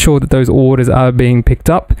 it'll ensure that those orders are being picked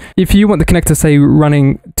up. If you want the connector, say,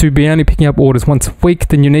 running to be only picking up orders once a week,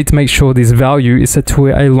 then you need to make sure this value is set to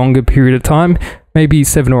a longer period of time. Maybe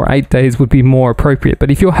 7 or 8 days would be more appropriate. But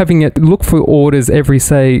if you're having it look for orders every,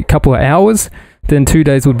 say, couple of hours, then 2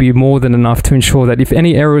 days would be more than enough to ensure that if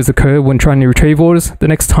any errors occur when trying to retrieve orders, the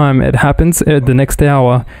next time it happens, the next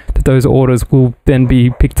hour, that those orders will then be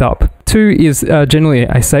picked up. 2 is generally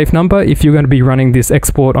a safe number if you're going to be running this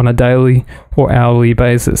export on a daily or hourly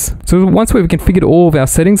basis. So once we've configured all of our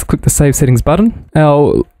settings, click the Save Settings button.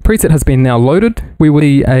 Our preset has been now loaded. We will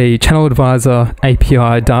see a Channel Advisor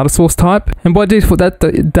API data source type. And by default, that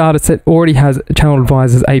data set already has Channel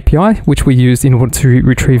Advisor's API, which we used in order to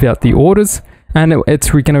retrieve out the orders. And it's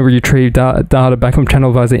going to retrieve data back from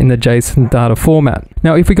Channel Advisor in the JSON data format.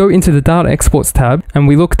 Now, if we go into the Data Exports tab and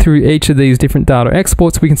we look through each of these different data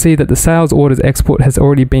exports, we can see that the sales orders export has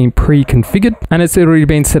already been pre-configured and it's already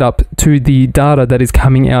been set up to the data that is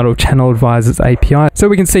coming out of Channel Advisor's API. So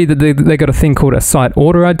we can see that they got a thing called a site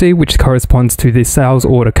order ID, which corresponds to the sales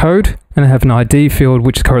order code, and they have an ID field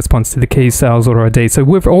which corresponds to the key sales order ID. So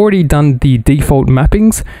we've already done the default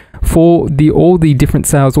mappings for all the different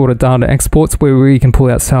sales order data exports where we can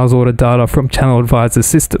pull out sales order data from Channel Advisor's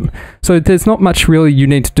system. So there's not much really you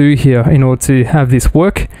need to do here in order to have this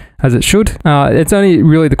work as it should. It's only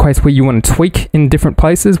really the case where you want to tweak in different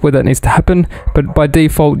places where that needs to happen, but by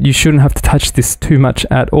default you shouldn't have to touch this too much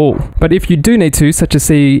at all. But if you do need to, such as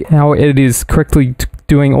see how it is correctly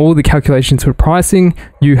doing all the calculations for pricing,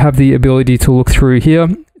 you have the ability to look through here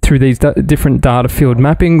through these different data field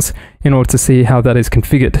mappings in order to see how that is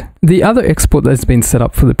configured. The other export that's been set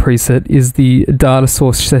up for the preset is the data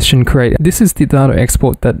source session create. This is the data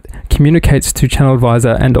export that communicates to Channel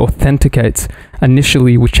Advisor and authenticates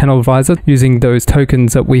initially with Channel Advisor using those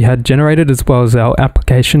tokens that we had generated, as well as our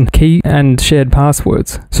application key and shared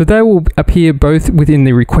passwords. So they will appear both within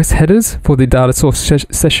the request headers for the data source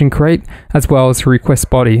session create, as well as the request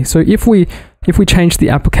body. So if we change the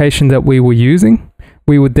application that we were using,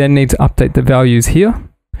 we would then need to update the values here,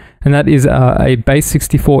 and that is a base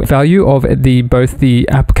 64 value of both the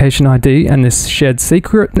application ID and this shared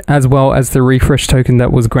secret, as well as the refresh token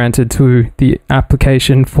that was granted to the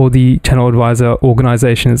application for the Channel Advisor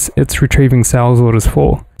organization it's retrieving sales orders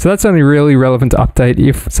for. So that's only really relevant to update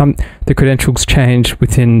if the credentials change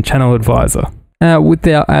within Channel Advisor. With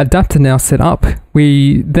our adapter now set up,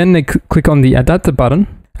 we then click on the adapter button.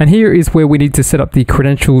 And here is where we need to set up the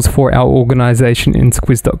credentials for our organization in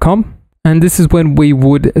Squiz.com. And this is when we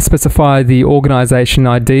would specify the organization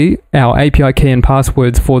ID, our API key and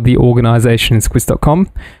passwords for the organization in Squiz.com.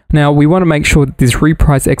 Now we want to make sure that this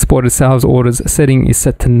reprice exported sales orders setting is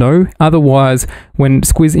set to no. Otherwise, when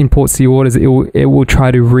Squiz imports the orders, it will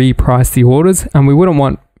try to reprice the orders, and we wouldn't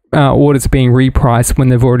want orders being repriced when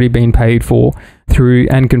they've already been paid for through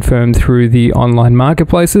and confirmed through the online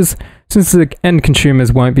marketplaces, since the end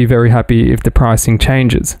consumers won't be very happy if the pricing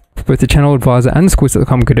changes. For both the Channel Advisor and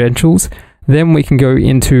Squiz.com credentials, then we can go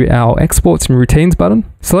into our exports and routines button,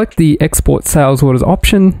 select the export sales orders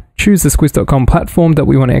option, choose the Squiz.com platform that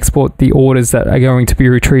we want to export the orders that are going to be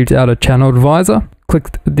retrieved out of Channel Advisor,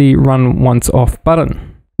 click the run once off button.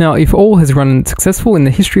 Now, if all has run successful in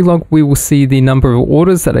the history log, we will see the number of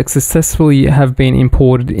orders that successfully have been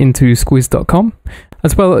imported into Squiz.com.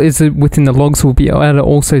 As well as within the logs, we'll be able to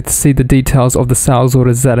also see the details of the sales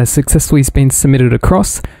orders that have successfully been submitted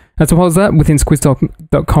across. As well as that, within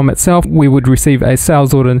Squiz.com itself, we would receive a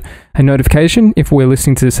sales order, a notification if we're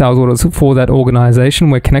listening to the sales orders for that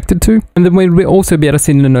organization we're connected to. And then we'd also be able to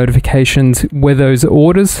see the notifications where those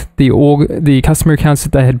orders, the customer accounts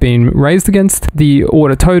that they had been raised against, the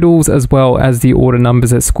order totals, as well as the order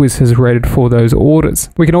numbers that Squiz has rated for those orders.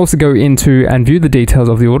 We can also go into and view the details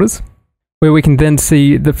of the orders, where we can then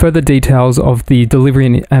see the further details of the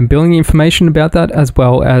delivery and billing information about that, as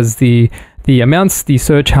well as the amounts, the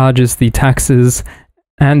surcharges, the taxes,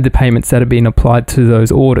 and the payments that have been applied to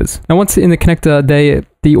those orders. Now, once in the connector,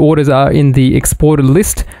 the orders are in the exported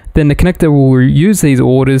list, then the connector will use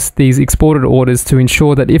these exported orders to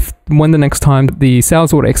ensure that when the next time the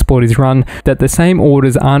sales order export is run, that the same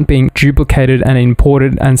orders aren't being duplicated and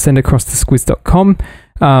imported and sent across to Squiz.com.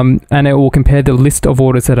 And it will compare the list of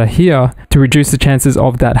orders that are here to reduce the chances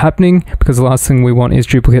of that happening, because the last thing we want is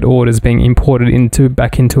duplicate orders being imported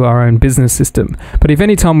back into our own business system. But if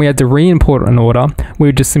any time we had to re-import an order, we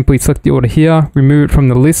would just simply select the order here, remove it from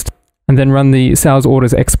the list, and then run the sales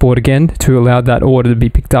orders export again to allow that order to be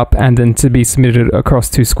picked up and then to be submitted across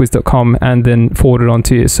to Squiz.com and then forwarded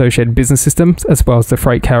onto associated business systems, as well as the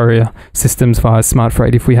freight carrier systems via Smart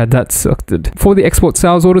Freight if we had that selected. For the export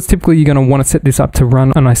sales orders, typically you're going to want to set this up to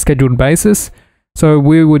run on a scheduled basis. So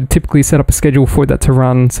we would typically set up a schedule for that to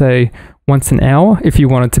run, say, once an hour if you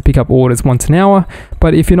wanted to pick up orders once an hour.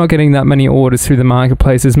 But if you're not getting that many orders through the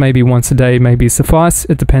marketplaces, maybe once a day maybe suffice.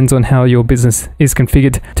 It depends on how your business is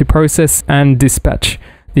configured to process and dispatch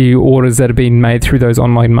the orders that are being made through those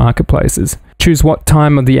online marketplaces. Choose what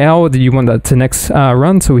time of the hour that you want that to next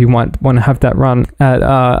run. So we might want to have that run at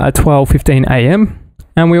 12:15 a.m.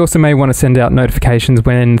 And we also may want to send out notifications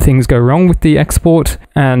when things go wrong with the export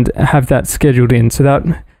and have that scheduled in.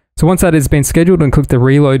 So once that has been scheduled, and click the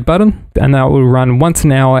reload button, and that will run once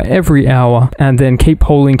an hour, every hour, and then keep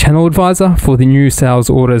polling Channel Advisor for the new sales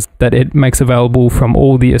orders that it makes available from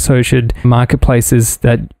all the associated marketplaces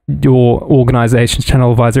that your organization's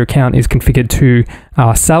Channel Advisor account is configured to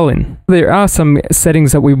sell in. There are some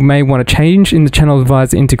settings that we may want to change in the Channel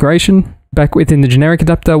Advisor integration. Back within the generic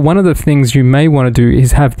adapter, one of the things you may want to do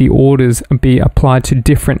is have the orders be applied to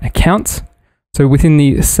different accounts. So within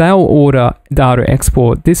the sale order data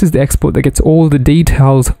export, this is the export that gets all the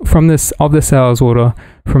details of the sales order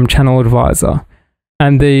from Channel Advisor.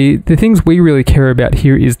 And the things we really care about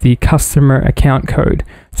here is the customer account code.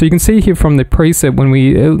 So you can see here from the preset, when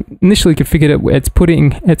we initially configured it,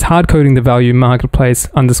 it's hard coding the value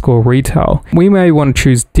marketplace_retail. We may want to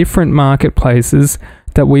choose different marketplaces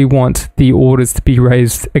that we want the orders to be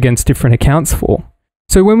raised against different accounts for.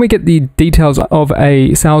 So when we get the details of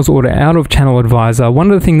a sales order out of Channel Advisor,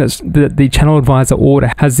 one of the things that the Channel Advisor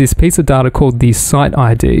order has this piece of data called the site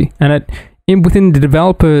ID, and within the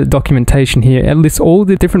developer documentation here, it lists all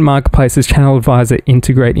the different marketplaces Channel Advisor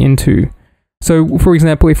integrate into. So for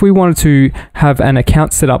example, if we wanted to have an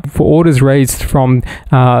account set up for orders raised from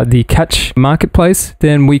the Catch marketplace,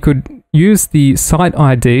 then we could use the site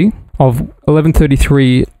ID of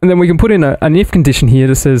 1133, and then we can put in an if condition here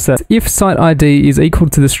that says that if site ID is equal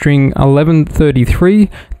to the string 1133,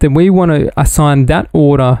 then we want to assign that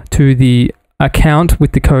order to the account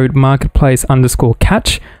with the code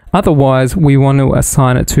marketplace_catch. Otherwise, we want to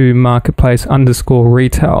assign it to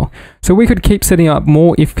marketplace_retail. So we could keep setting up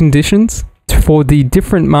more if conditions for the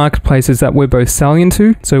different marketplaces that we're both selling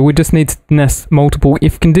into. So we just need to nest multiple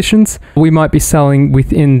if conditions. We might be selling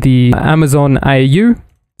within the Amazon AU.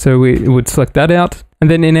 So we would select that out. And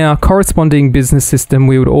then in our corresponding business system,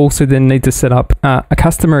 we would also then need to set up a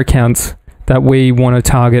customer accounts that we want to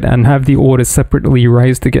target and have the orders separately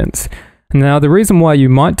raised against. Now, the reason why you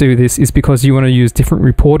might do this is because you want to use different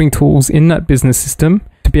reporting tools in that business system.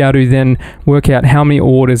 to be able to then work out how many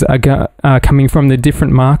orders are coming from the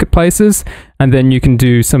different marketplaces, and then you can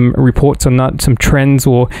do some reports on that, some trends,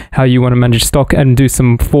 or how you want to manage stock, and do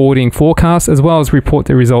some forwarding forecasts, as well as report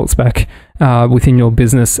the results back within your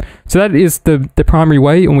business. So that is the primary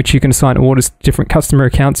way in which you can assign orders to different customer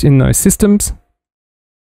accounts in those systems.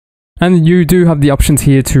 And you do have the options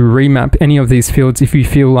here to remap any of these fields if you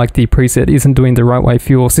feel like the preset isn't doing the right way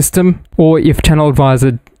for your system, or if Channel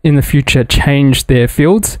Advisor in the future change their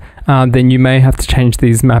fields, then you may have to change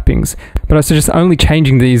these mappings. But I suggest only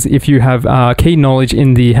changing these if you have key knowledge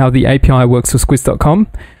in how the API works for Squiz.com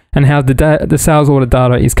and how the sales order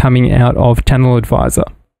data is coming out of Channel Advisor.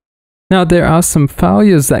 Now, there are some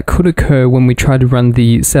failures that could occur when we try to run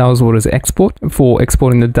the sales orders export for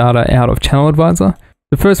exporting the data out of Channel Advisor.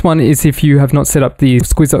 The first one is if you have not set up the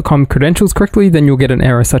Squiz.com credentials correctly, then you'll get an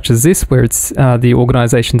error such as this, where it's the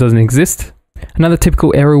organization doesn't exist. Another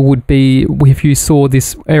typical error would be if you saw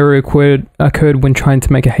this error occurred when trying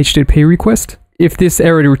to make a HTTP request. If this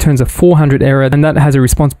error returns a 400 error, and that has a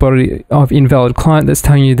response body of invalid client that's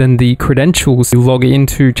telling you then the credentials you log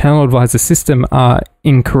into Channel Advisor system are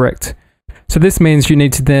incorrect. So this means you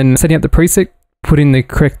need to then setting up the preset, put in the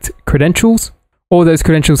correct credentials. All those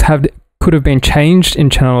credentials could have been changed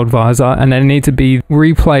in Channel Advisor, and they need to be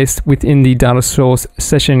replaced within the data source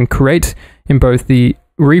session create in both the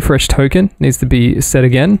refresh token needs to be set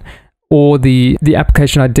again, or the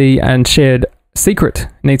application ID and shared secret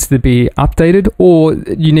needs to be updated, or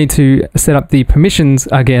you need to set up the permissions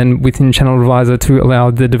again within Channel Advisor to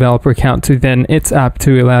allow the developer account to then its app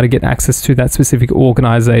to allow to get access to that specific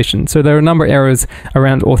organization. So there are a number of errors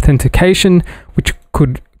around authentication, which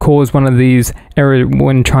could cause one of these errors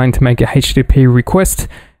when trying to make a HTTP request.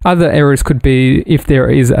 Other errors could be if there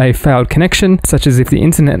is a failed connection, such as if the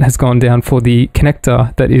internet has gone down for the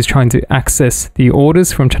connector that is trying to access the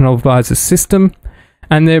orders from Channel Advisor's system.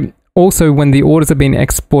 And there also, when the orders are being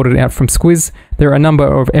exported out from Squiz, there are a number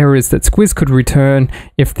of errors that Squiz could return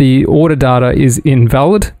if the order data is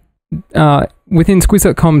invalid. Within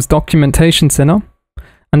Squiz.com's documentation center,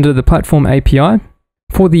 under the platform API,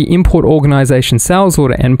 for the import organization sales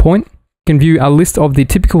order endpoint, you can view a list of the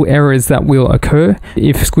typical errors that will occur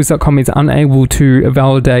if Squiz.com is unable to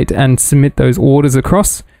validate and submit those orders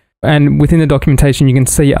across. And within the documentation, you can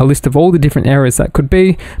see a list of all the different errors that could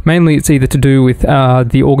be. Mainly, it's either to do with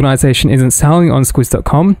the organization isn't selling on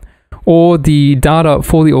Squiz.com, or the data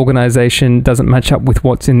for the organization doesn't match up with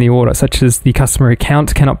what's in the order, such as the customer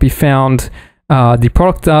account cannot be found, the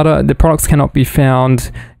product data, the products cannot be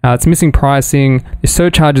found, it's missing pricing, the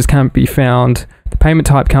surcharges can't be found, the payment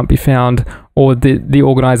type can't be found, or the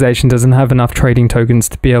organization doesn't have enough trading tokens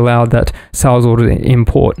to be allowed that sales order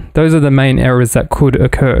import. Those are the main errors that could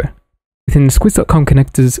occur. Within the Squiz.com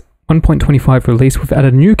connectors 1.25 release, we've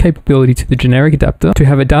added a new capability to the generic adapter to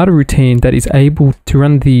have a data routine that is able to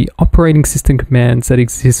run the operating system commands that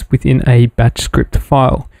exist within a batch script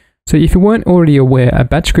file. So if you weren't already aware, a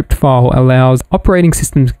batch script file allows operating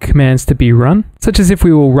system commands to be run, such as if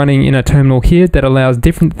we were running in a terminal here that allows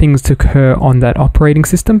different things to occur on that operating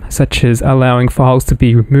system, such as allowing files to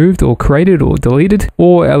be removed or created or deleted,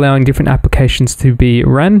 or allowing different applications to be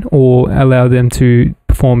run or allow them to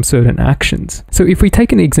perform certain actions. So if we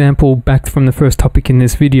take an example back from the first topic in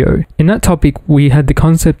this video, in that topic we had the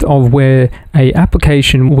concept of where a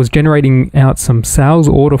application was generating out some sales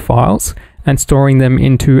order files and storing them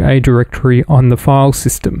into a directory on the file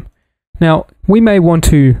system. Now, we may want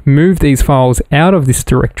to move these files out of this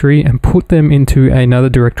directory and put them into another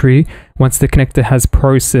directory once the connector has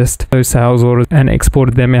processed those sales orders and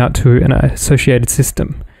exported them out to an associated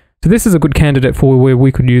system. So this is a good candidate for where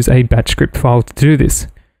we could use a batch script file to do this.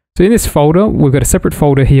 So in this folder, we've got a separate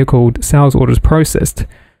folder here called sales orders processed.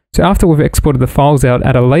 So after we've exported the files out,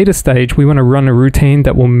 at a later stage, we want to run a routine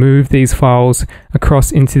that will move these files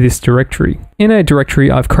across into this directory. In a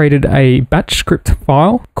directory, I've created a batch script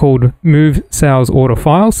file called move sales order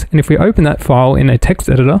files. And if we open that file in a text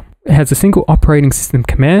editor, it has a single operating system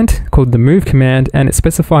command called the move command, and it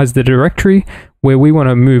specifies the directory where we want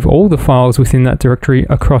to move all the files within that directory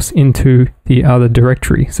across into the other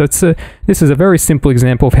directory. So this is a very simple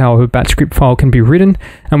example of how a batch script file can be written,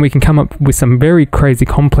 and we can come up with some very crazy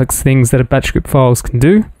complex things that a batch script files can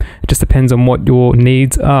do. It just depends on what your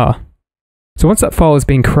needs are. So once that file has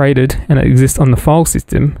been created and it exists on the file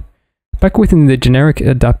system, back within the generic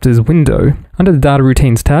adapters window, under the data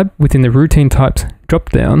routines tab, within the routine types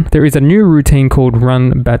dropdown, there is a new routine called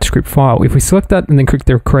run batch script file. If we select that and then click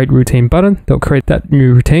the create routine button, they'll create that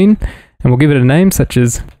new routine, and we'll give it a name such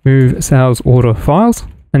as move sales order files.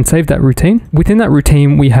 and save that routine. Within that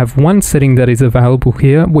routine, we have one setting that is available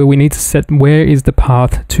here where we need to set where is the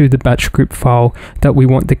path to the batch script file that we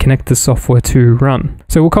want the connector software to run.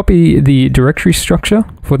 So we'll copy the directory structure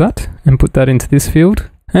for that and put that into this field.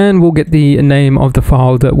 And we'll get the name of the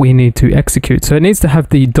file that we need to execute. So it needs to have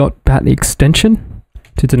the .bat extension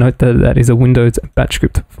to denote that that is a Windows batch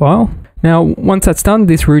script file. Now, once that's done,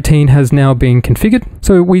 this routine has now been configured.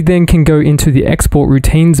 So we then can go into the export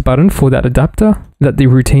routines button for that adapter that the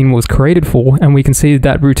routine was created for, and we can see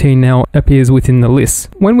that routine now appears within the list.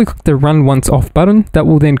 When we click the run once off button, that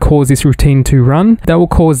will then cause this routine to run. That will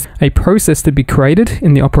cause a process to be created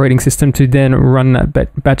in the operating system to then run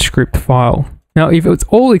that batch script file. Now, if it's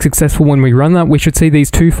all successful when we run that, we should see these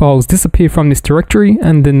two files disappear from this directory,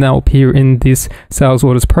 and then they'll appear in this sales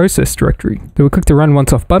orders process directory. So we'll click the run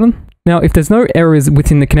once off button. Now, if there's no errors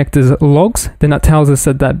within the connector's logs, then that tells us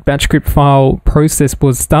that that batch script file process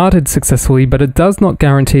was started successfully, but it does not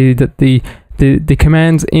guarantee that the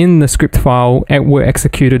commands in the script file were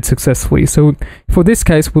executed successfully. So for this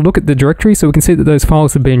case, we'll look at the directory so we can see that those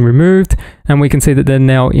files have been removed, and we can see that they're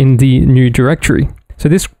now in the new directory. So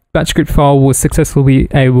this batch script file was successfully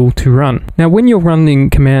able to run. Now, when you're running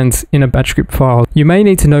commands in a batch script file, you may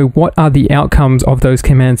need to know what are the outcomes of those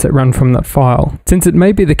commands that run from that file. Since it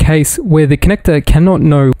may be the case where the connector cannot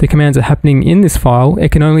know the commands are happening in this file,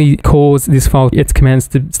 it can only cause this file, its commands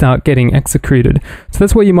to start getting executed. So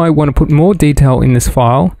that's where you might want to put more detail in this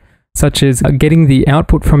file, such as getting the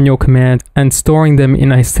output from your command and storing them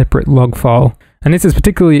in a separate log file. And this is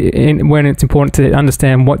particularly when it's important to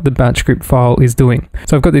understand what the batch script file is doing.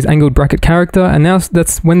 So I've got this angled bracket character, and now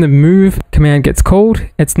that's when the move command gets called,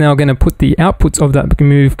 it's now going to put the outputs of that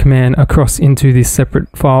move command across into this separate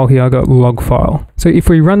file here. I've got log file. So if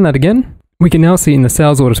we run that again, we can now see in the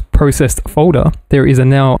sales orders processed folder, there is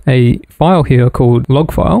now a file here called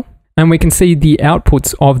log file. And we can see the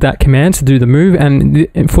outputs of that command to do the move, and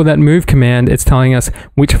for that move command, it's telling us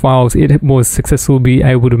which files it was successfully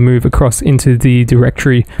able to move across into the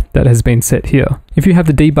directory that has been set here. If you have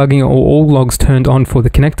the debugging or all logs turned on for the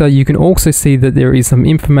connector, you can also see that there is some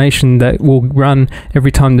information that will run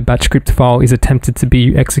every time the batch script file is attempted to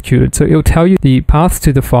be executed. So it'll tell you the path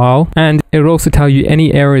to the file, and it'll also tell you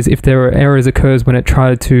any errors if there are errors occurs when it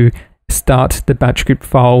tried to start the batch script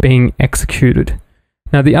file being executed.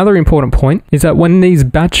 Now, the other important point is that when these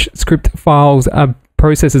batch script files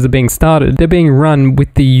processes are being started, they're being run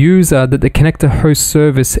with the user that the connector host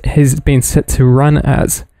service has been set to run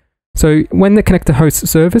as. So when the connector host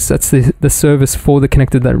service, that's the service for the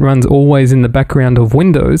connector that runs always in the background of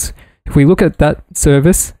Windows, if we look at that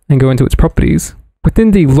service and go into its properties,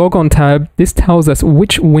 within the logon tab, this tells us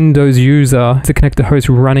which Windows user is the connector host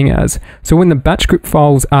running as. So when the batch script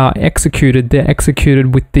files are executed, they're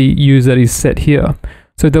executed with the user that is set here.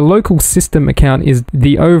 So the local system account is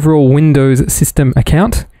the overall Windows system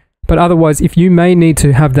account, but otherwise, if you may need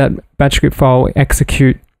to have that batch script file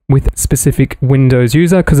execute with specific Windows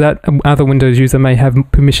user, because that other Windows user may have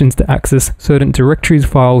permissions to access certain directories,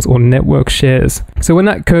 files, or network shares. So when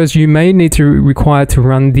that occurs, you may need to require to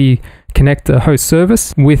run the connector host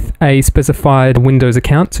service with a specified Windows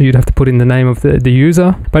account, so you'd have to put in the name of the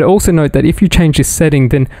user. But also note that if you change this setting,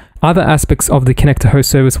 then other aspects of the connector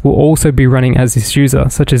host service will also be running as this user,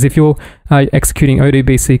 such as if you're executing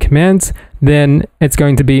ODBC commands, then it's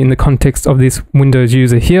going to be in the context of this Windows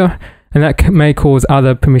user here, and that may cause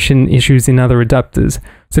other permission issues in other adapters.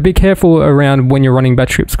 So be careful around when you're running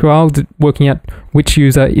batch script files, working out which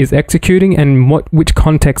user is executing and which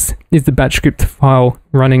context is the batch script file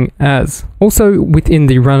running as. Also, within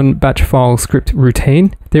the run batch file script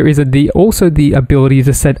routine, there is also the ability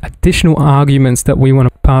to set additional arguments that we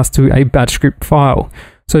want to pass to a batch script file.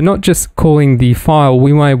 So not just calling the file,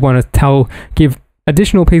 we might want to give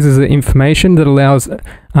additional pieces of information that allows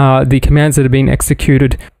the commands that are being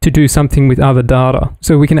executed to do something with other data.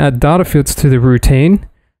 So we can add data fields to the routine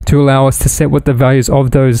to allow us to set what the values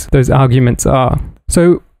of those arguments are.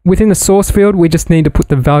 So within the source field, we just need to put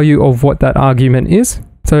the value of what that argument is.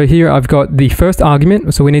 So here I've got the first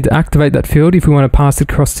argument, so we need to activate that field if we want to pass it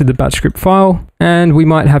across to the batch script file, and we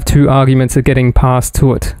might have two arguments that are getting passed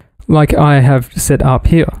to it, like I have set up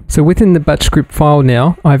here. So within the batch script file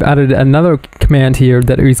now, I've added another command here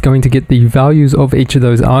that is going to get the values of each of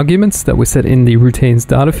those arguments that were set in the routines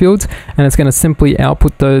data fields, and it's going to simply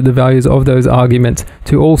output the values of those arguments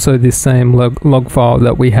to also this same log file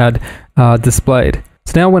that we had displayed.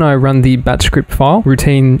 So now when I run the batch script file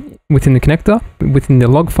routine within the connector, within the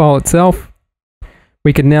log file itself,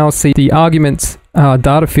 we can now see the arguments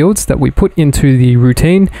data fields that we put into the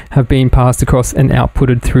routine have been passed across and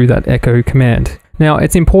outputted through that echo command. Now,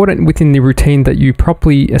 it's important within the routine that you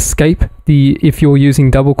properly escape if you're using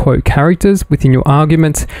double quote characters within your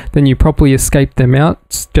arguments, then you properly escape them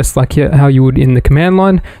out, just like how you would in the command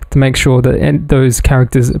line, to make sure that those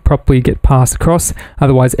characters properly get passed across.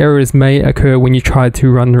 Otherwise, errors may occur when you try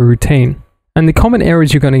to run the routine. And the common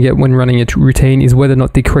errors you're going to get when running a routine is whether or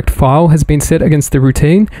not the correct file has been set against the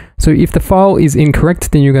routine. So if the file is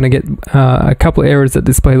incorrect, then you're going to get a couple of errors that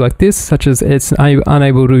display like this, such as it's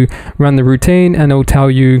unable to run the routine, and it will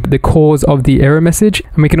tell you the cause of the error message.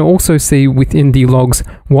 And we can also see within the logs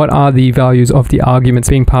what are the values of the arguments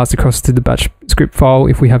being passed across to the batch script file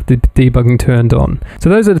if we have the debugging turned on. So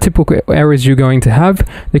those are the typical errors you're going to have.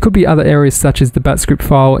 There could be other errors such as the batch script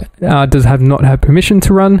file does not have permission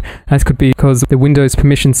to run. This could be because the Windows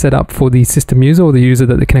permission set up for the system user or the user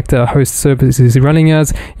that the connector host service is running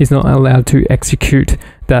as is not allowed to execute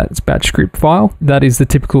that batch script file. That is the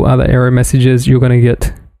typical other error messages you're going to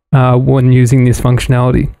get when using this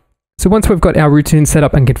functionality. So once we've got our routine set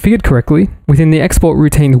up and configured correctly, within the export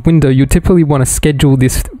routine window, you typically want to schedule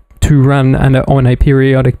this to run on a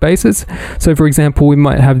periodic basis. So for example, we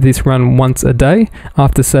might have this run once a day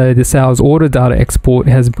after, say, the sales order data export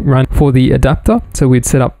has run for the adapter. So we'd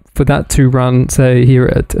set up for that to run, say, here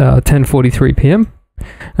at 10:43 p.m.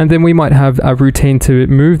 And then we might have a routine to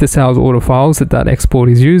move the sales order files that export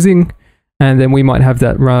is using, and then we might have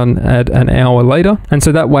that run at an hour later. And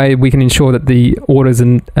so that way we can ensure that the orders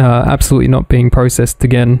are absolutely not being processed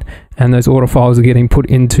again, and those order files are getting put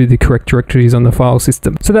into the correct directories on the file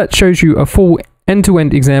system. So that shows you a full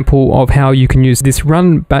end-to-end example of how you can use this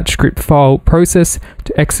run batch script file process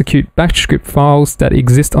to execute batch script files that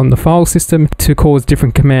exist on the file system to cause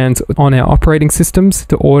different commands on our operating systems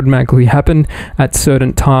to automatically happen at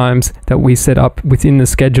certain times that we set up within the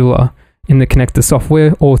scheduler in the connector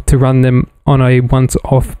software, or to run them on a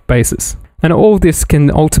once-off basis. And all of this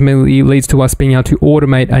can ultimately lead to us being able to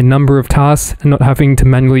automate a number of tasks and not having to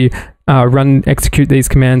manually execute these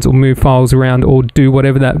commands or move files around or do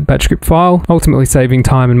whatever that batch script file, ultimately saving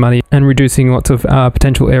time and money and reducing lots of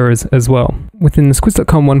potential errors as well. Within the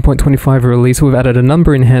Squiz.com 1.25 release, we've added a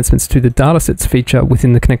number of enhancements to the datasets feature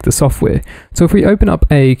within the connector software. So if we open up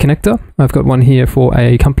a connector, I've got one here for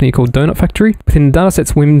a company called Donut Factory. Within the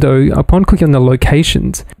datasets window, upon clicking on the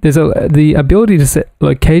locations, there's the ability to set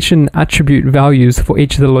location attribute values for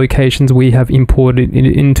each of the locations we have imported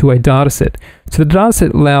into a dataset. So the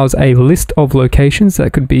dataset allows a list of locations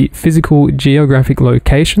that could be physical geographic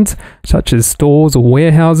locations, such as stores or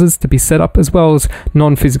warehouses, to be set up, as well as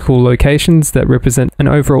non-physical locations that represent an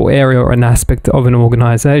overall area or an aspect of an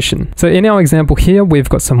organization. So in our example here, we've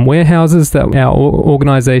got some warehouses that our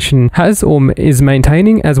organization has or is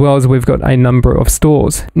maintaining, as well as we've got a number of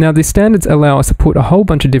stores. Now, the standards allow us to put a whole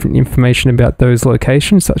bunch of different information about those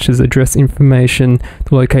locations, such as address information,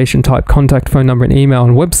 the location type, contact phone number, and email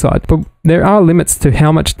and website. But there are limits to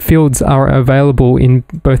how much fields are available in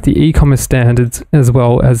both the e-commerce standards as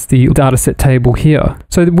well as the dataset table here.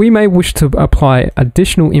 So we may wish to apply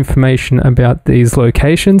additional information about these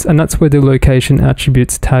locations, and that's where the location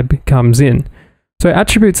attributes tab comes in. So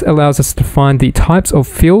attributes allows us to find the types of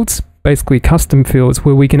fields, basically custom fields,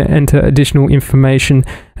 where we can enter additional information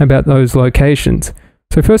about those locations.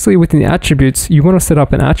 So firstly, within the attributes, you want to set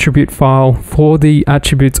up an attribute file for the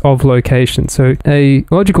attributes of location. So a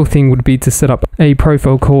logical thing would be to set up a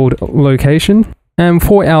profile called location. And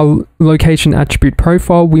for our location attribute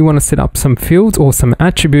profile, we want to set up some fields or some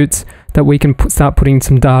attributes that we can start putting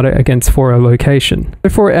some data against for our location. So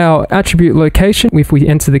for our attribute location, if we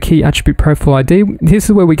enter the key attribute profile ID, this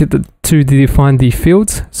is where we get to define the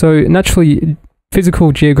fields. So naturally,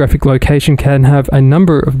 physical geographic location can have a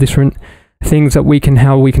number of different things that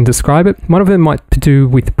how we can describe it. One of them might do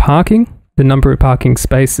with parking, the number of parking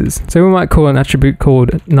spaces. So we might call an attribute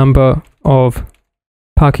called number of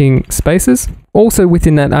parking spaces. Also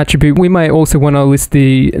within that attribute, we may also want to list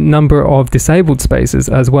the number of disabled spaces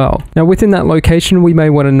as well. Now within that location, we may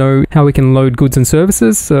want to know how we can load goods and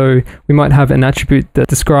services. So we might have an attribute that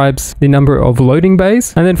describes the number of loading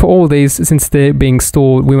bays. And then for all of these, since they're being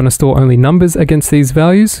stored, we want to store only numbers against these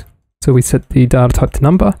values. So we set the data type to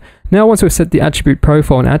number. Now, once we've set the attribute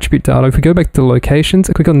profile and attribute data, if we go back to locations,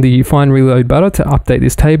 click on the Find Reload button to update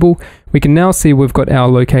this table, we can now see we've got our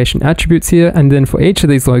location attributes here. And then for each of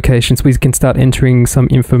these locations, we can start entering some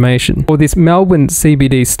information. For this Melbourne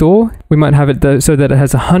CBD store, we might have it so that it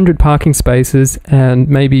has 100 parking spaces and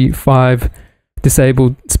maybe 5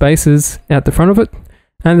 disabled spaces out the front of it.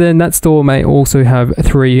 And then that store may also have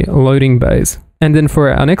 3 loading bays. And then for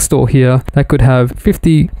our next store here, that could have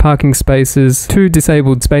 50 parking spaces, 2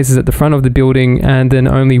 disabled spaces at the front of the building, and then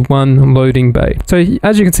only 1 loading bay. So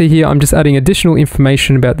as you can see here, I'm just adding additional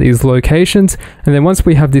information about these locations. And then once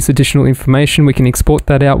we have this additional information, we can export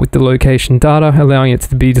that out with the location data, allowing it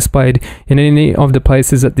to be displayed in any of the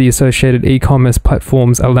places that the associated e-commerce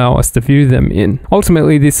platforms allow us to view them in.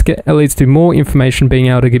 Ultimately, this leads to more information being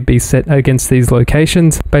able to be set against these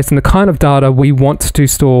locations based on the kind of data we want to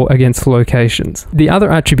store against locations. The other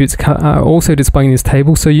attributes are also displayed in this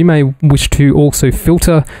table, so you may wish to also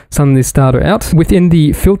filter some of this data out. Within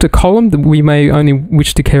the filter column, we may only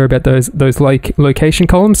wish to care about those location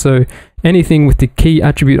columns, so anything with the key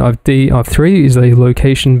attribute of D3 is a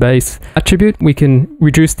location-based attribute. We can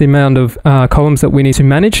reduce the amount of columns that we need to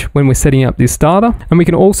manage when we're setting up this data. And we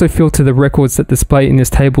can also filter the records that display in this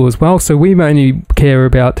table as well. So we only care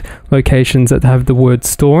about locations that have the word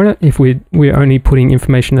store in it if we're only putting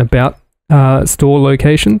information about store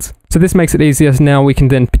locations. So this makes it easier. Now we can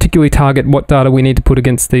then particularly target what data we need to put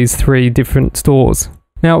against these 3 different stores.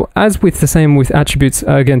 Now, as with the same with attributes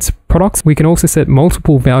against products, we can also set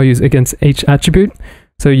multiple values against each attribute.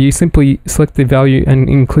 So you simply select the value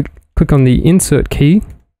and click on the insert key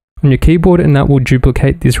on your keyboard, and that will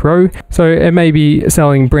duplicate this row. So it may be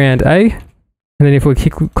selling brand A, and then if we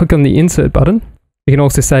click on the insert button, you can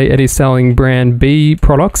also say it is selling brand B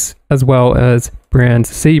products as well as brand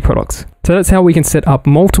C products. So that's how we can set up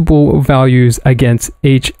multiple values against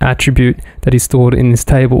each attribute that is stored in this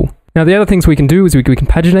table. Now the other things we can do is we can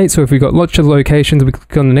paginate. So if we've got lots of locations, we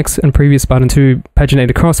click on the next and previous button to paginate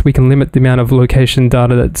across. We can limit the amount of location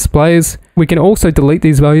data that displays. We can also delete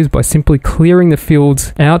these values by simply clearing the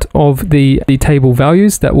fields out of the table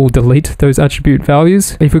values. That will delete those attribute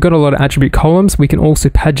values. If we've got a lot of attribute columns, we can also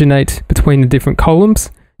paginate between the different columns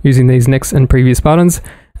using these next and previous buttons.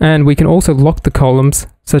 And we can also lock the columns,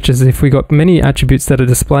 such as if we got many attributes that are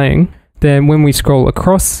displaying, then when we scroll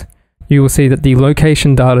across, you will see that the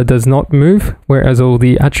location data does not move, whereas all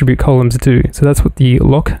the attribute columns do. So that's what the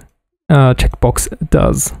lock checkbox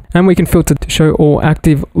does. And we can filter to show all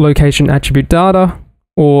active location attribute data,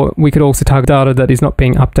 or we could also target data that is not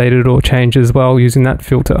being updated or changed as well using that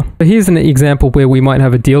filter. So here's an example where we might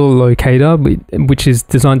have a dealer locator, which is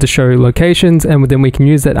designed to show locations, and then we can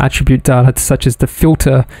use that attribute data such as to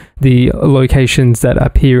filter the locations that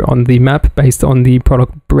appear on the map based on the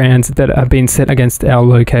product brands that are being set against our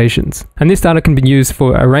locations. And this data can be used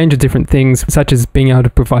for a range of different things, such as being able to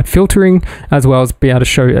provide filtering, as well as be able to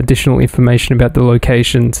show additional information about the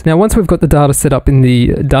locations. Now, once we've got the data set up in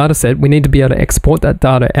the data set, we need to be able to export that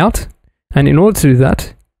data out. And in order to do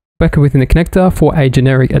that, back within the connector for a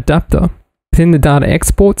generic adapter, within the data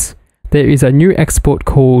exports, there is a new export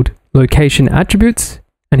called location attributes.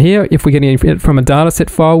 And here, if we're getting it from a dataset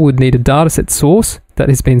file, we'd need a dataset source that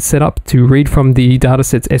has been set up to read from the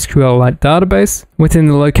dataset's SQLite database. Within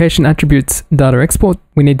the location attributes data export,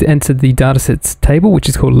 we need to enter the datasets table, which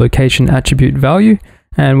is called location attribute value.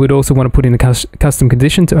 And we'd also want to put in a custom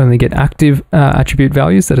condition to only get active attribute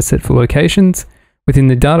values that are set for locations. Within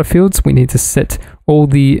the data fields, we need to set all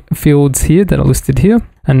the fields here that are listed here,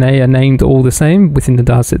 and they are named all the same within the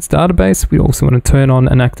datasets database. We also want to turn on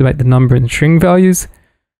and activate the number and string values.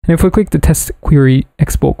 And if we click the test query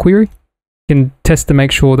export query, we can test to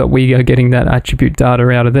make sure that we are getting that attribute data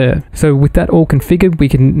out of there. So with that all configured, we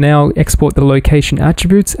can now export the location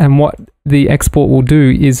attributes, and what the export will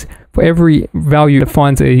do is for every value that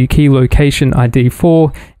finds a key location ID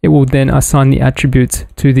for, it will then assign the attributes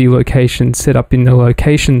to the location set up in the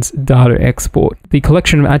locations data export. The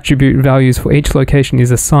collection of attribute values for each location is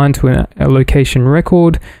assigned to a location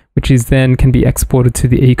record, which is then can be exported to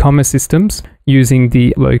the e-commerce systems using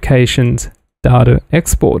the locations data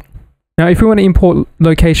export. Now, if we want to import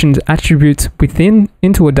locations attributes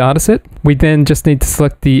into a dataset, we then just need to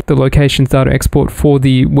select the locations data export for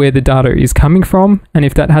where the data is coming from. And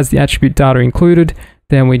if that has the attribute data included,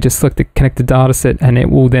 then we just select the connected dataset and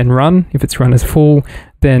it will then run. If it's run as full,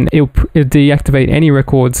 then it'll deactivate any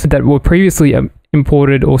records that were previously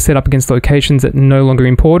imported or set up against locations that are no longer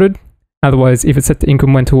imported. Otherwise, if it's set to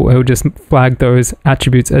incremental, it will just flag those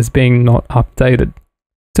attributes as being not updated.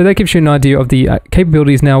 So that gives you an idea of the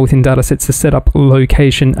capabilities now within datasets to set up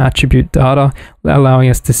location attribute data, allowing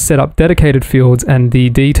us to set up dedicated fields and the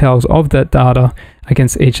details of that data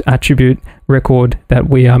against each attribute record that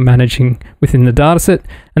we are managing within the dataset.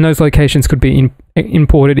 And those locations could be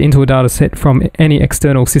imported into a dataset from any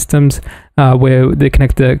external systems where the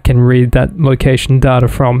connector can read that location data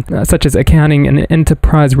from, such as accounting and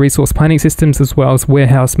enterprise resource planning systems, as well as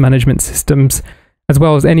warehouse management systems, as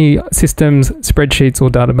well as any systems, spreadsheets, or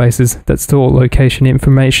databases that store location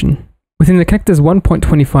information. Within the connector's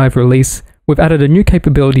 1.25 release, we've added a new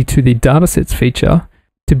capability to the datasets feature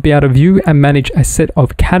to be able to view and manage a set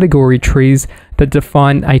of category trees that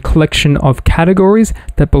define a collection of categories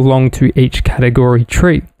that belong to each category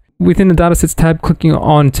tree. Within the Datasets tab, clicking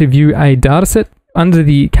on to view a dataset, under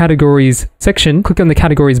the Categories section, click on the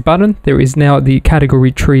Categories button. There is now the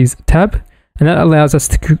Category Trees tab, and that allows us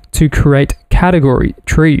to create category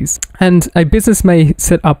trees. And a business may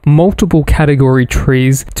set up multiple category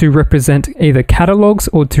trees to represent either catalogs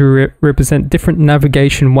or to represent different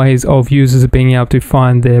navigation ways of users being able to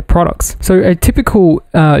find their products. So a typical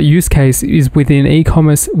use case is within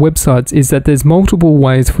e-commerce websites is that there's multiple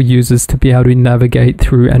ways for users to be able to navigate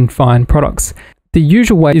through and find products. The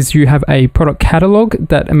usual way is you have a product catalog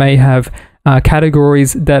that may have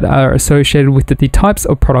categories that are associated with the types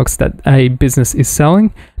of products that a business is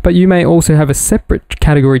selling, but you may also have a separate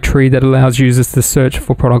category tree that allows users to search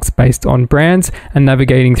for products based on brands and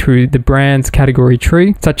navigating through the brands category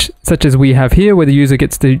tree, such as we have here, where the user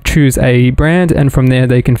gets to choose a brand and from there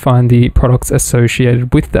they can find the products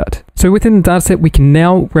associated with that. So within the dataset, we can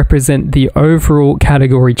now represent the overall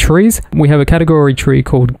category trees. We have a category tree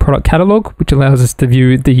called product catalog, which allows us to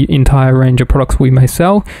view the entire range of products we may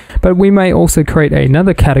sell, but we may also create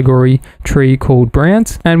another category tree called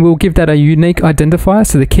brands, and we'll give that a unique identifier.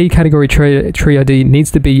 So the key category tree ID needs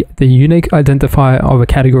to be the unique identifier of a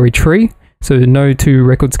category tree. So no two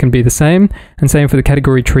records can be the same. And same for the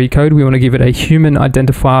category tree code. We want to give it a human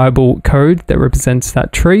identifiable code that represents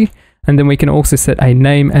that tree. And then we can also set a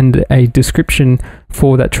name and a description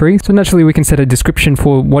for that tree. So naturally we can set a description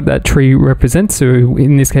for what that tree represents. So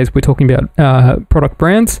in this case, we're talking about product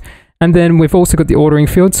brands. And then we've also got the ordering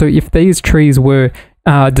field. So if these trees were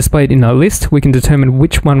displayed in a list, we can determine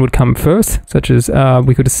which one would come first, such as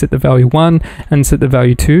we could set the value 1 and set the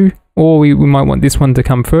value 2, or we might want this one to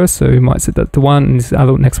come first, so we might set that to 1 and this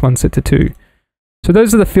other next one set to 2. So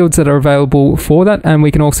those are the fields that are available for that, and we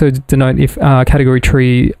can also denote if category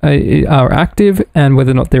tree are active and whether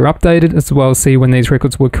or not they're updated, as well as see when these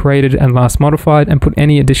records were created and last modified, and put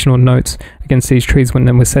any additional notes against these trees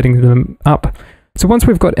when we're setting them up. So once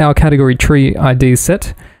we've got our category tree ID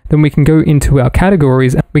set, then we can go into our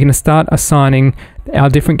categories and we can start assigning our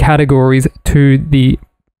different categories to the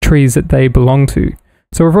trees that they belong to.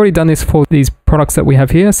 So we've already done this for these products that we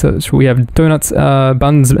have here. So we have donuts,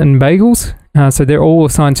 buns and bagels. So they're all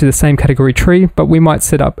assigned to the same category tree, but we might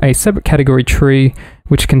set up a separate category tree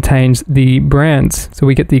which contains the brands. So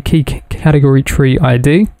we get the key category tree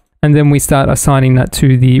ID, and then we start assigning that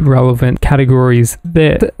to the relevant categories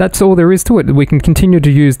there. That's all there is to it. We can continue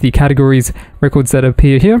to use the categories records that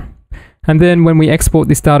appear here. And then when we export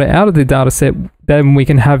this data out of the dataset, then we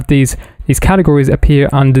can have these categories appear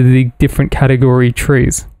under the different category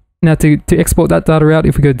trees. Now to export that data out,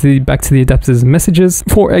 if we go back to the adapters and messages,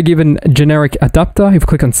 for a given generic adapter, if we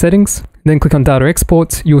click on settings, then click on data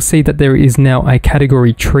exports, you'll see that there is now a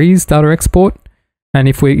category trees data export. And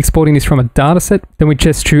if we're exporting this from a dataset, then we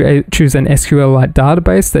just choose an SQLite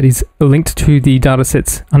database that is linked to the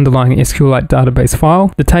dataset's underlying SQLite database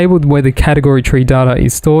file. The table where the category tree data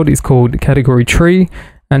is stored is called category tree.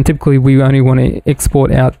 And typically we only want to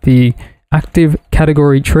export out the active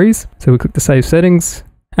category trees. So we click the save settings.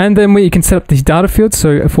 And then we can set up these data fields.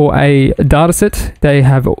 So for a dataset, they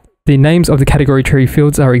have the names of the category tree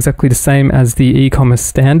fields are exactly the same as the e-commerce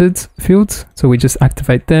standards fields. So we just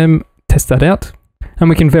activate them, test that out. And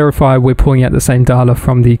we can verify we're pulling out the same data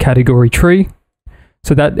from the category tree.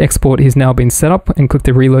 So that export has now been set up, and click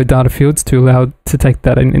the reload data fields to allow to take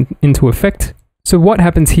that into effect. So what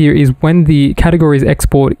happens here is when the categories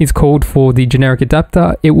export is called for the generic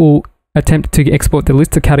adapter, it will attempt to export the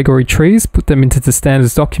list of category trees, put them into the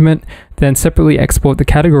standards document, then separately export the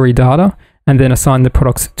category data, and then assign the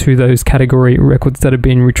products to those category records that have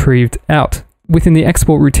been retrieved out. Within the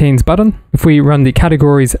export routines button, if we run the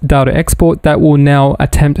categories data export, that will now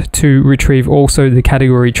attempt to retrieve also the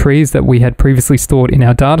category trees that we had previously stored in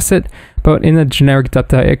our dataset. But in the generic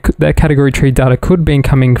adapter, that category tree data could be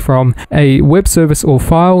coming from a web service or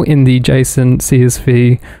file in the JSON,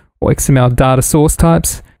 CSV, or XML data source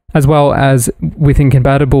types, as well as within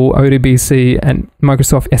compatible ODBC and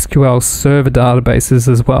Microsoft SQL Server databases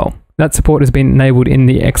as well. That support has been enabled in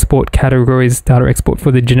the export categories data export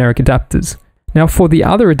for the generic adapters. Now for the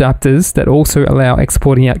other adapters that also allow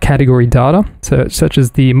exporting out category data, such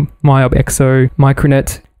as the MyObXO,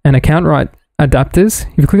 Micronet, and AccountWrite adapters,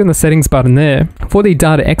 if you click on the settings button there, for the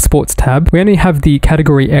data exports tab, we only have the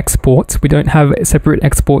category exports. We don't have separate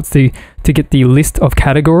exports to get the list of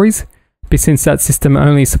categories, but since that system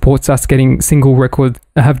only supports us getting single record,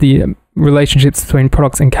 have the relationships between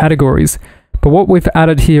products and categories. But what we've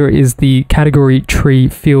added here is the category tree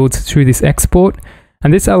fields to this export.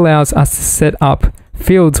 And this allows us to set up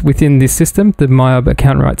fields within this system, the MyHub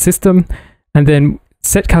account write system, and then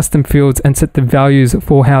set custom fields and set the values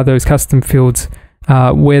for how those custom fields,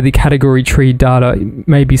 where the category tree data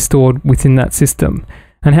may be stored within that system.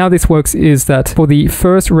 And how this works is that for the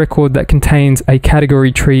first record that contains a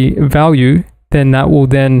category tree value, then that will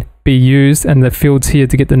then be used, and the fields here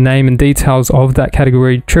to get the name and details of that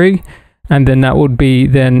category tree, and then that would be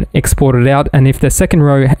then exported out. And if the second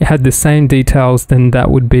row had the same details, then that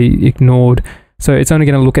would be ignored. So it's only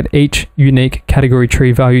going to look at each unique category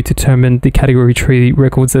tree value to determine the category tree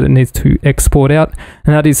records that it needs to export out.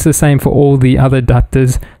 And that is the same for all the other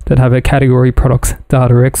adapters that have a category products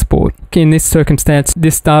data export. In this circumstance,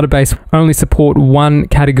 this database only support one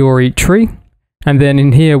category tree. And then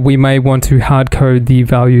in here, we may want to hard code the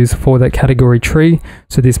values for that category tree.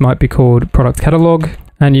 So this might be called product catalog,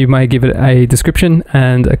 and you may give it a description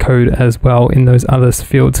and a code as well in those other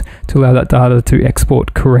fields to allow that data to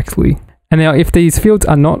export correctly. And now if these fields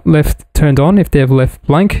are not left turned on, if they're left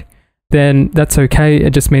blank, then that's okay.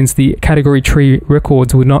 It just means the category tree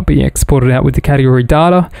records will not be exported out with the category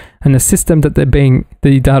data, and the system that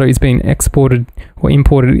the data is being exported or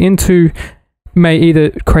imported into may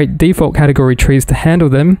either create default category trees to handle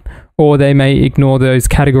them, or they may ignore those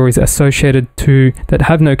categories associated to that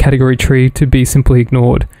have no category tree to be simply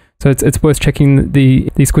ignored. So it's worth checking the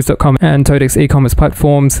Squiz.com and Todex e-commerce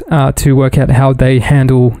platforms to work out how they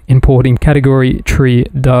handle importing category tree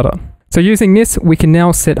data. So using this, we can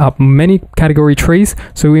now set up many category trees.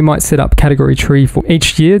 So we might set up category tree for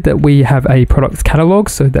each year that we have a product catalog.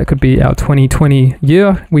 So that could be our 2020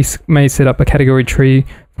 year. We may set up a category tree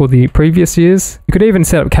for the previous years. You could even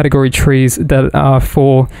set up category trees that are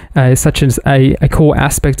for such as a core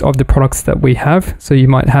aspect of the products that we have. So you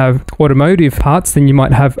might have automotive parts, then you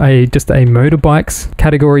might have just a motorbikes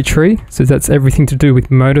category tree. So that's everything to do with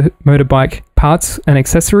motorbike parts and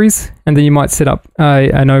accessories. And then you might set up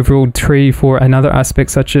an overall tree for another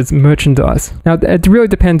aspect such as merchandise. Now it really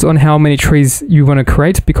depends on how many trees you want to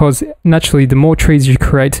create, because naturally the more trees you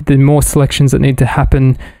create, the more selections that need to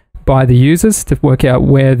happen by the users to work out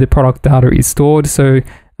where the product data is stored. So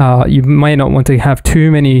you may not want to have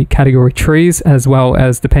too many category trees, as well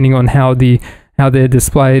as depending on how they're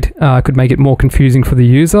displayed could make it more confusing for the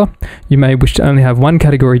user. You may wish to only have one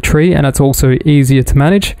category tree, and that's also easier to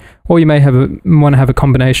manage. Or you may want to have a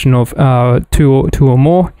combination of two or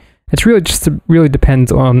more. It's really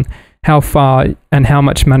depends on how far and how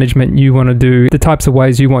much management you want to do, the types of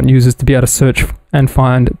ways you want users to be able to search and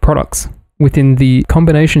find products. Within the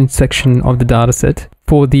combination section of the dataset,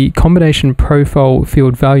 for the combination profile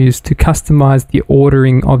field values to customize the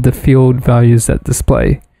ordering of the field values that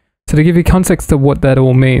display. So to give you context of what that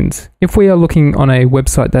all means, if we are looking on a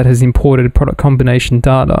website that has imported product combination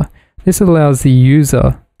data, this allows the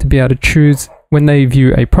user to be able to choose, when they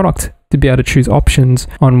view a product, to be able to choose options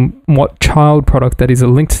on what child product that is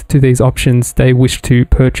linked to these options they wish to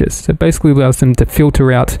purchase. So it basically allows them to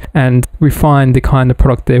filter out and refine the kind of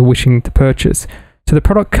product they're wishing to purchase. So the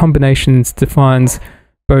product combinations defines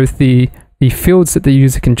both the fields that the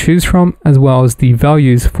user can choose from, as well as the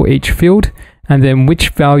values for each field, and then which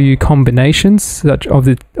value combinations such of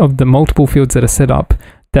the multiple fields that are set up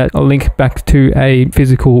that are linked back to a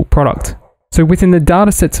physical product. So within the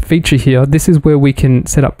datasets feature here, this is where we can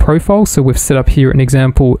set up profiles. So we've set up here an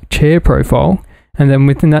example chair profile. And then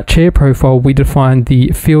within that chair profile, we define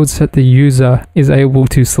the fields that the user is able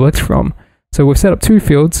to select from. So we've set up two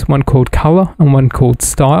fields, one called color and one called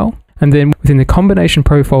style. And then within the combination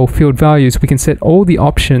profile field values, we can set all the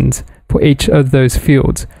options for each of those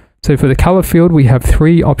fields. So for the color field, we have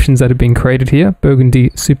three options that have been created here: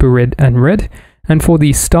 burgundy, super red, and red. And for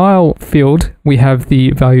the style field, we have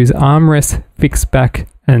the values armrest, fixed back,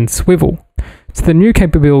 and swivel. So the new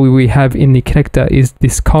capability we have in the connector is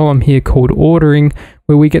this column here called ordering,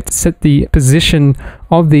 where we get to set the position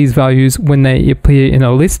of these values when they appear in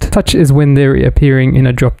a list, such as when they're appearing in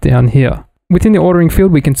a drop down here. Within the ordering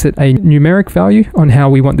field, we can set a numeric value on how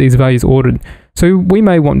we want these values ordered. So we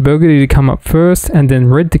may want burgundy to come up first, and then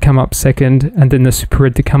red to come up second, and then the super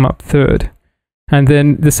red to come up third. And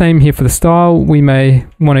then the same here for the style. We may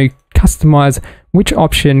want to customize which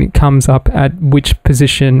option comes up at which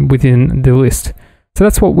position within the list. So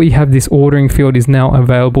that's what we have. This ordering field is now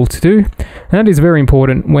available to do. And that is very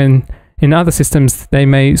important when in other systems, they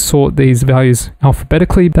may sort these values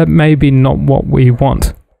alphabetically. That may be not what we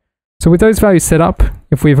want. So with those values set up,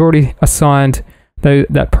 if we've already assigned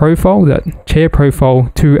that profile, that chair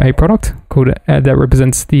profile, to a product called that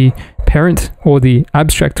represents the parent or the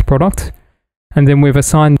abstract product, and then we've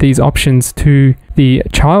assigned these options to the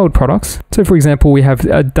child products. So for example, we have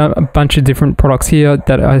a bunch of different products here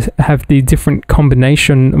that have the different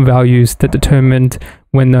combination values that determined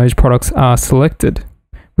when those products are selected.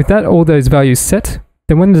 With that, all those values set,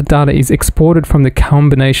 then when the data is exported from the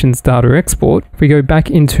combinations data export, if we go back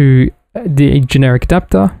into the generic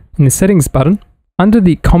adapter in the settings button, under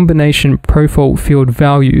the combination profile field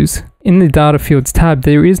values, in the data fields tab,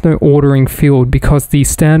 there is no ordering field because the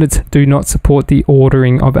standards do not support the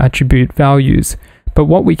ordering of attribute values. But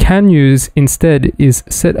what we can use instead is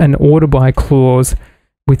set an order by clause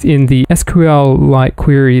within the SQL-like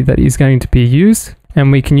query that is going to be used.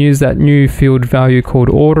 And we can use that new field value called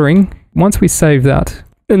ordering. Once we save that,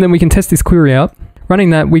 and then we can test this query out. Running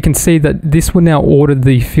that, we can see that this will now order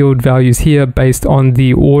the field values here based on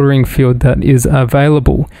the ordering field that is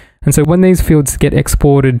available. And so when these fields get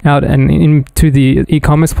exported out and into the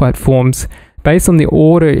e-commerce platforms, based on the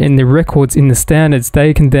order in the records in the standards,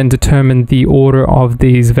 they can then determine the order of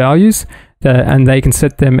these values and they can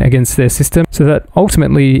set them against their system so that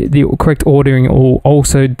ultimately the correct ordering will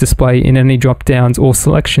also display in any drop downs or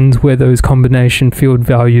selections where those combination field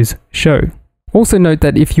values show. Also note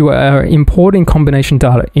that if you are importing combination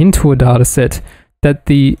data into a data set, that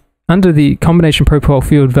under the combination profile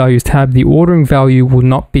field values tab, the ordering value will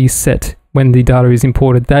not be set when the data is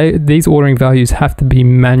imported. These ordering values have to be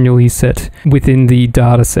manually set within the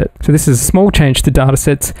data set. So this is a small change to data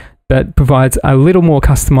sets that provides a little more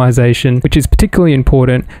customization, which is particularly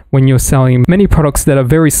important when you're selling many products that are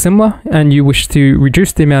very similar and you wish to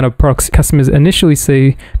reduce the amount of products customers initially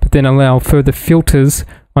see, but then allow further filters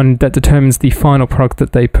on that determines the final product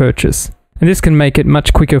that they purchase. And this can make it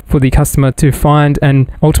much quicker for the customer to find and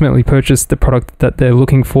ultimately purchase the product that they're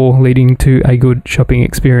looking for, leading to a good shopping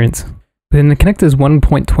experience. Within the Connector's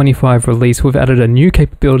 1.25 release, we've added a new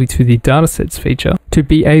capability to the datasets feature to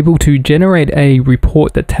be able to generate a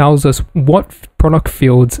report that tells us what product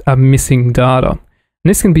fields are missing data. And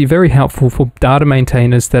this can be very helpful for data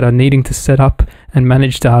maintainers that are needing to set up and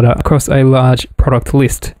manage data across a large product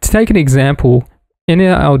list. To take an example, in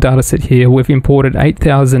our dataset here, we've imported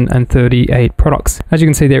 8,038 products. As you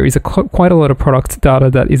can see, there is quite a lot of product data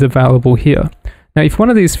that is available here. Now, if one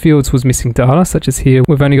of these fields was missing data, such as here,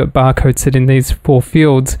 we've only got barcodes set in these 4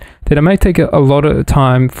 fields, then it may take a lot of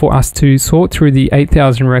time for us to sort through the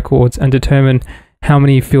 8,000 records and determine how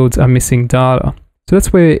many fields are missing data. So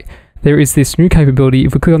that's where there is this new capability.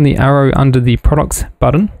 If we click on the arrow under the products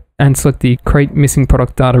button and select the create missing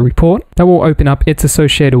product data report, that will open up its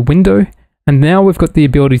associated window. And now we've got the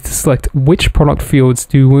ability to select which product fields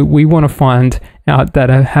do we want to find out that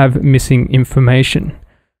have missing information.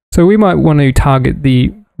 So we might want to target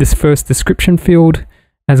this first description field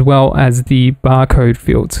as well as the barcode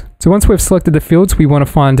fields. So once we've selected the fields, we want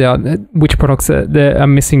to find out which products there are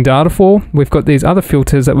missing data for. We've got these other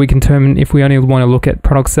filters that we can determine if we only want to look at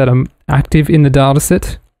products that are active in the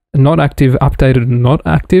dataset, not active, updated, and not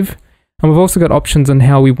active. And we've also got options on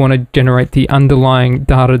how we want to generate the underlying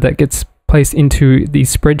data that gets placed into the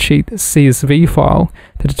spreadsheet CSV file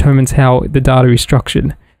that determines how the data is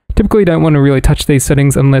structured. Typically, you don't want to really touch these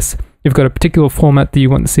settings unless you've got a particular format that you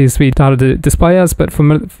want the CSV data to display as, but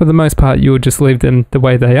for the most part, you'll just leave them the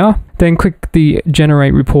way they are. Then click the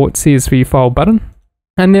Generate Report CSV File button.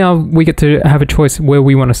 And now we get to have a choice where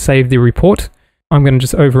we want to save the report. I'm going to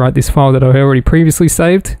just overwrite this file that I already previously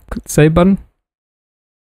saved. Click the Save button.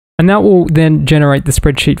 And that will then generate the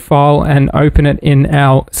spreadsheet file and open it in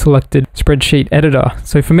our selected spreadsheet editor.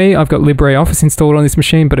 So for me, I've got LibreOffice installed on this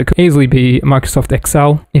machine, but it could easily be Microsoft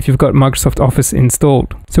Excel if you've got Microsoft Office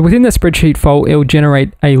installed. So within the spreadsheet file, it'll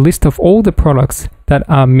generate a list of all the products that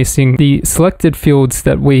are missing the selected fields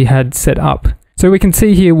that we had set up. So we can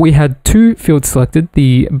see here we had 2 fields selected,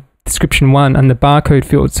 the description 1 and the barcode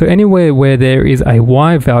field. So anywhere where there is a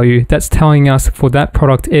Y value, that's telling us for that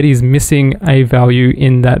product it is missing a value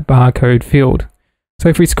in that barcode field. So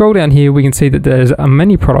if we scroll down here, we can see that there's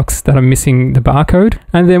many products that are missing the barcode,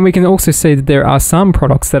 and then we can also see that there are some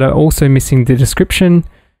products that are also missing the description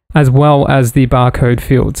as well as the barcode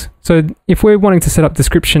fields. So if we're wanting to set up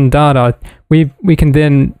description data, we can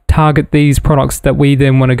then target these products that we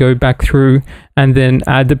then want to go back through and then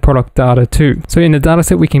add the product data to. So in the data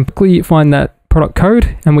set, we can quickly find that product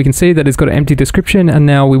code and we can see that it's got an empty description, and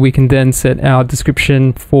now we can then set our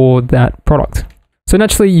description for that product. So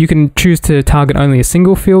naturally, you can choose to target only a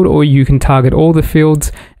single field or you can target all the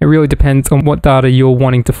fields. It really depends on what data you're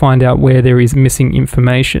wanting to find out where there is missing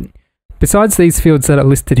information. Besides these fields that are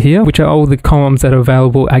listed here, which are all the columns that are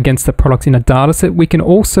available against the product in a dataset, we can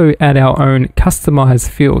also add our own customized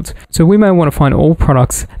fields. So we may want to find all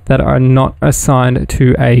products that are not assigned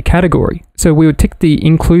to a category. So we would tick the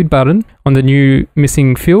include button on the new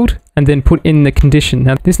missing field and then put in the condition.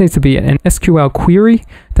 Now this needs to be an SQL query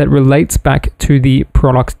that relates back to the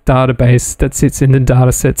product database that sits in the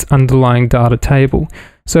dataset's underlying data table.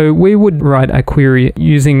 So we would write a query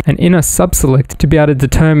using an inner subselect to be able to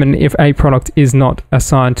determine if a product is not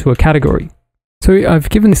assigned to a category. So I've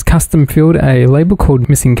given this custom field a label called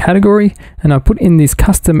missing category, and I put in this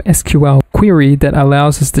custom SQL query that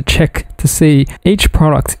allows us to check to see each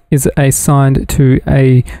product is assigned to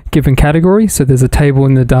a given category. So there's a table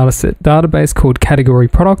in the dataset database called category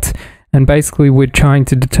product, and basically we're trying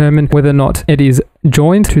to determine whether or not it is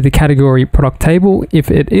joined to the category product table. If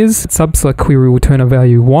it is, subselect query will turn a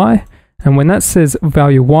value Y. And when that says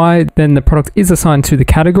value Y, then the product is assigned to the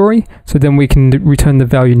category. So then we can return the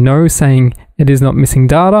value no, saying it is not missing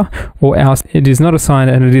data, or else it is not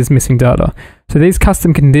assigned and it is missing data. So these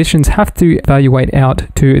custom conditions have to evaluate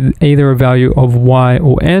out to either a value of Y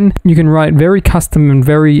or N. You can write very custom and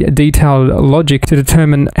very detailed logic to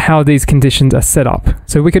determine how these conditions are set up.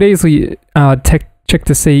 So we could easily check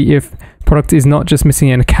to see if product is not just missing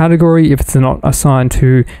in a category, if it's not assigned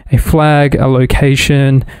to a flag, a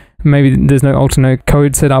location, maybe there's no alternate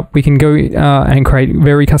code set up. We can go and create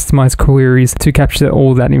very customized queries to capture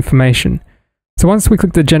all that information. So once we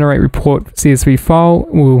click the generate report CSV file,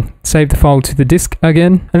 we'll save the file to the disk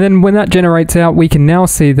again. And then when that generates out, we can now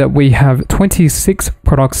see that we have 26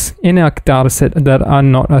 products in our dataset that are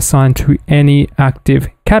not assigned to any active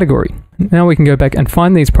category. Now we can go back and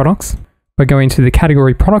find these products by going to the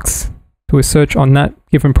category products, do a search on that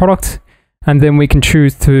given product, and then we can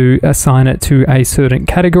choose to assign it to a certain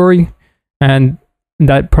category, and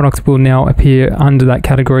that product will now appear under that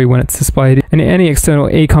category when it's displayed in any external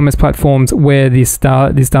e-commerce platforms where this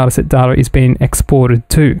dataset data is being exported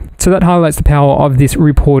to. So that highlights the power of this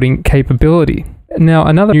reporting capability. Now,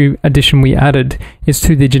 another new addition we added is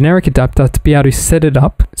to the generic adapter to be able to set it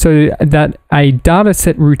up so that a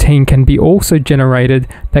dataset routine can be also generated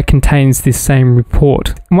that contains this same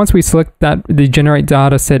report. And once we select that, the generate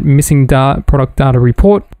dataset missing product data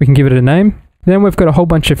report, we can give it a name. Then we've got a whole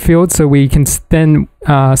bunch of fields, so we can then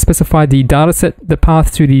specify the dataset, the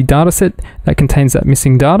path to the dataset that contains that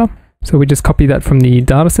missing data. So we just copy that from the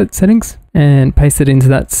dataset settings and paste it into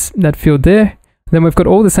that field there. Then we've got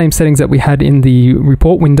all the same settings that we had in the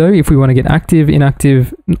report window. If we want to get active,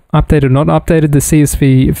 inactive, updated, not updated, the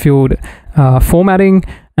CSV field formatting,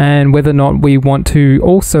 and whether or not we want to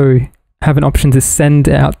also have an option to send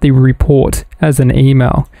out the report as an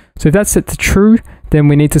email. So if that's set to true, then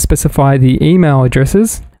we need to specify the email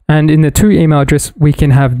addresses. And in the to email address, we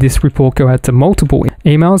can have this report go out to multiple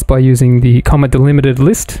emails by using the comma delimited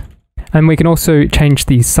list. And we can also change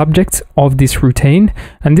the subject of this routine.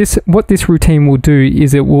 And what this routine will do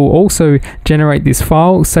is it will also generate this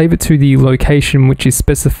file, save it to the location which is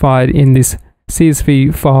specified in this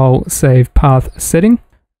CSV file save path setting,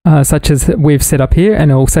 such as we've set up here,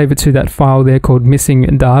 and it will save it to that file there called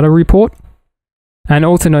missing data report. And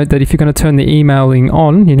also note that if you're going to turn the emailing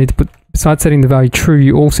on, you need to put, besides setting the value true,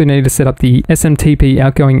 you also need to set up the SMTP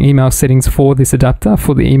outgoing email settings for this adapter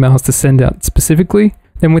for the emails to send out specifically.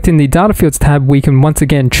 Then within the data fields tab, we can once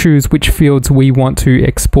again choose which fields we want to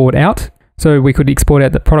export out. So we could export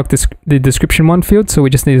out the description one field. So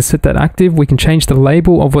we just need to set that active. We can change the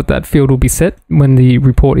label of what that field will be set when the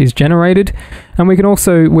report is generated. And we've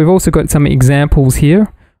also got some examples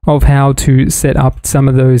here of how to set up some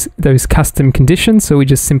of those custom conditions. So we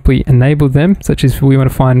just simply enable them, such as if we want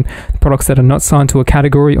to find products that are not signed to a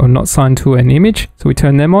category or not signed to an image. So we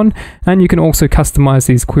turn them on, and you can also customize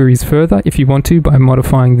these queries further if you want to by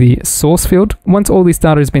modifying the source field. Once all this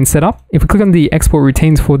data has been set up, if we click on the export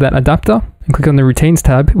routines for that adapter and click on the routines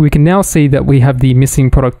tab, we can now see that we have the missing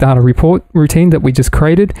product data report routine that we just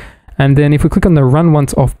created. And then if we click on the run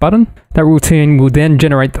once off button, that routine will then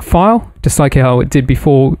generate the file, just like how it did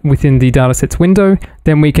before within the datasets window.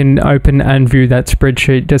 Then we can open and view that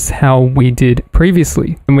spreadsheet just how we did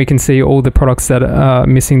previously. And we can see all the products that are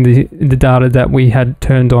missing the data that we had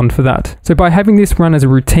turned on for that. So by having this run as a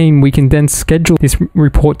routine, we can then schedule this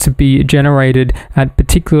report to be generated at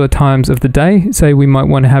particular times of the day. Say we might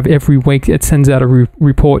want to have every week it sends out a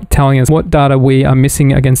report telling us what data we are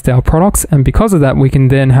missing against our products. And because of that, we can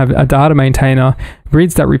then have a data maintainer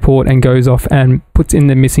reads that report and goes off and puts in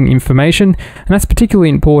the missing information. And that's particularly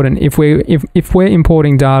important if we're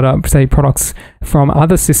importing data, say products from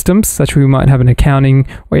other systems, such as we might have an accounting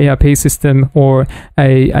or ERP system or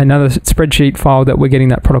another spreadsheet file that we're getting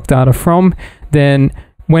that product data from. Then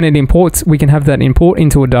when it imports, we can have that import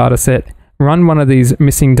into a data set, run one of these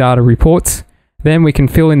missing data reports. Then we can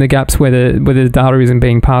fill in the gaps where the data isn't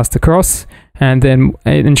being passed across, and then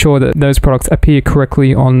ensure that those products appear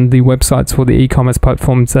correctly on the websites for the e-commerce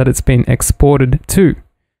platforms that it's been exported to.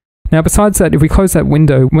 Now, besides that, if we close that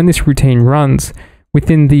window, when this routine runs,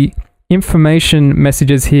 within the information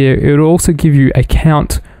messages here, it will also give you a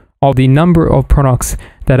count of the number of products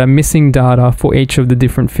that are missing data for each of the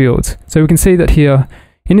different fields. So we can see that here,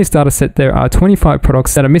 in this data set, there are 25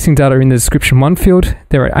 products that are missing data in the description 1 field.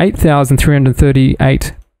 There are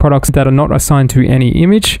 8,338 products that are not assigned to any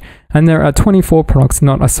image, and there are 24 products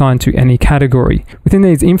not assigned to any category. Within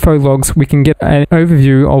these info logs, we can get an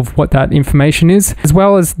overview of what that information is, as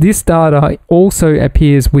well as this data also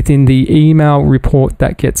appears within the email report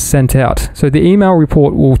that gets sent out. So the email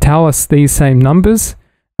report will tell us these same numbers,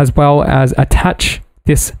 as well as attach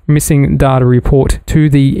this missing data report to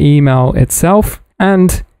the email itself,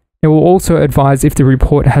 and it will also advise if the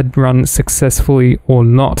report had run successfully or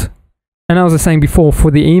not. And as I was saying before, for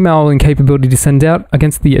the email and capability to send out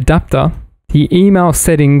against the adapter, the email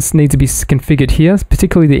settings need to be configured here,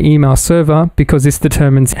 particularly the email server, because this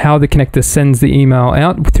determines how the connector sends the email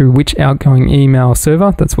out through which outgoing email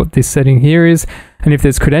server. That's what this setting here is. And if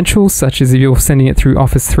there's credentials, such as if you're sending it through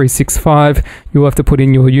Office 365, you'll have to put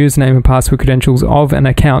in your username and password credentials of an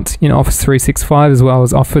account in Office 365, as well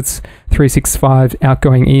as Office 365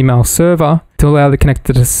 outgoing email server, to allow the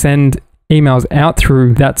connector to send emails out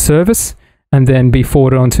through that service and then be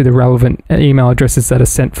forwarded onto the relevant email addresses that are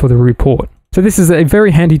sent for the report. So this is a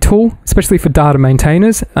very handy tool, especially for data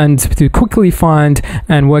maintainers, and to quickly find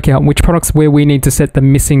and work out which products where we need to set the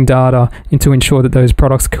missing data and to ensure that those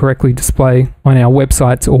products correctly display on our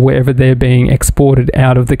websites or wherever they're being exported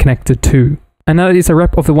out of the connector to. And that is a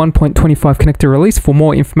wrap of the 1.25 connector release. For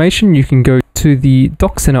more information, you can go to the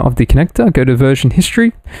doc center of the connector, go to version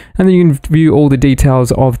history, and then you can view all the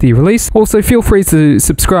details of the release. Also, feel free to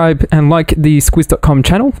subscribe and like the Squiz.com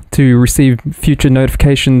channel to receive future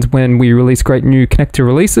notifications when we release great new connector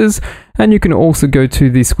releases. And you can also go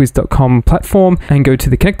to the Squiz.com platform and go to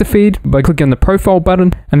the connector feed by clicking on the profile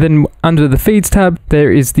button. And then under the feeds tab,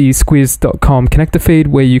 there is the Squiz.com connector feed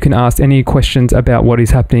where you can ask any questions about what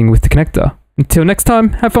is happening with the connector. Until next time,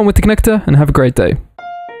 have fun with the connector and have a great day.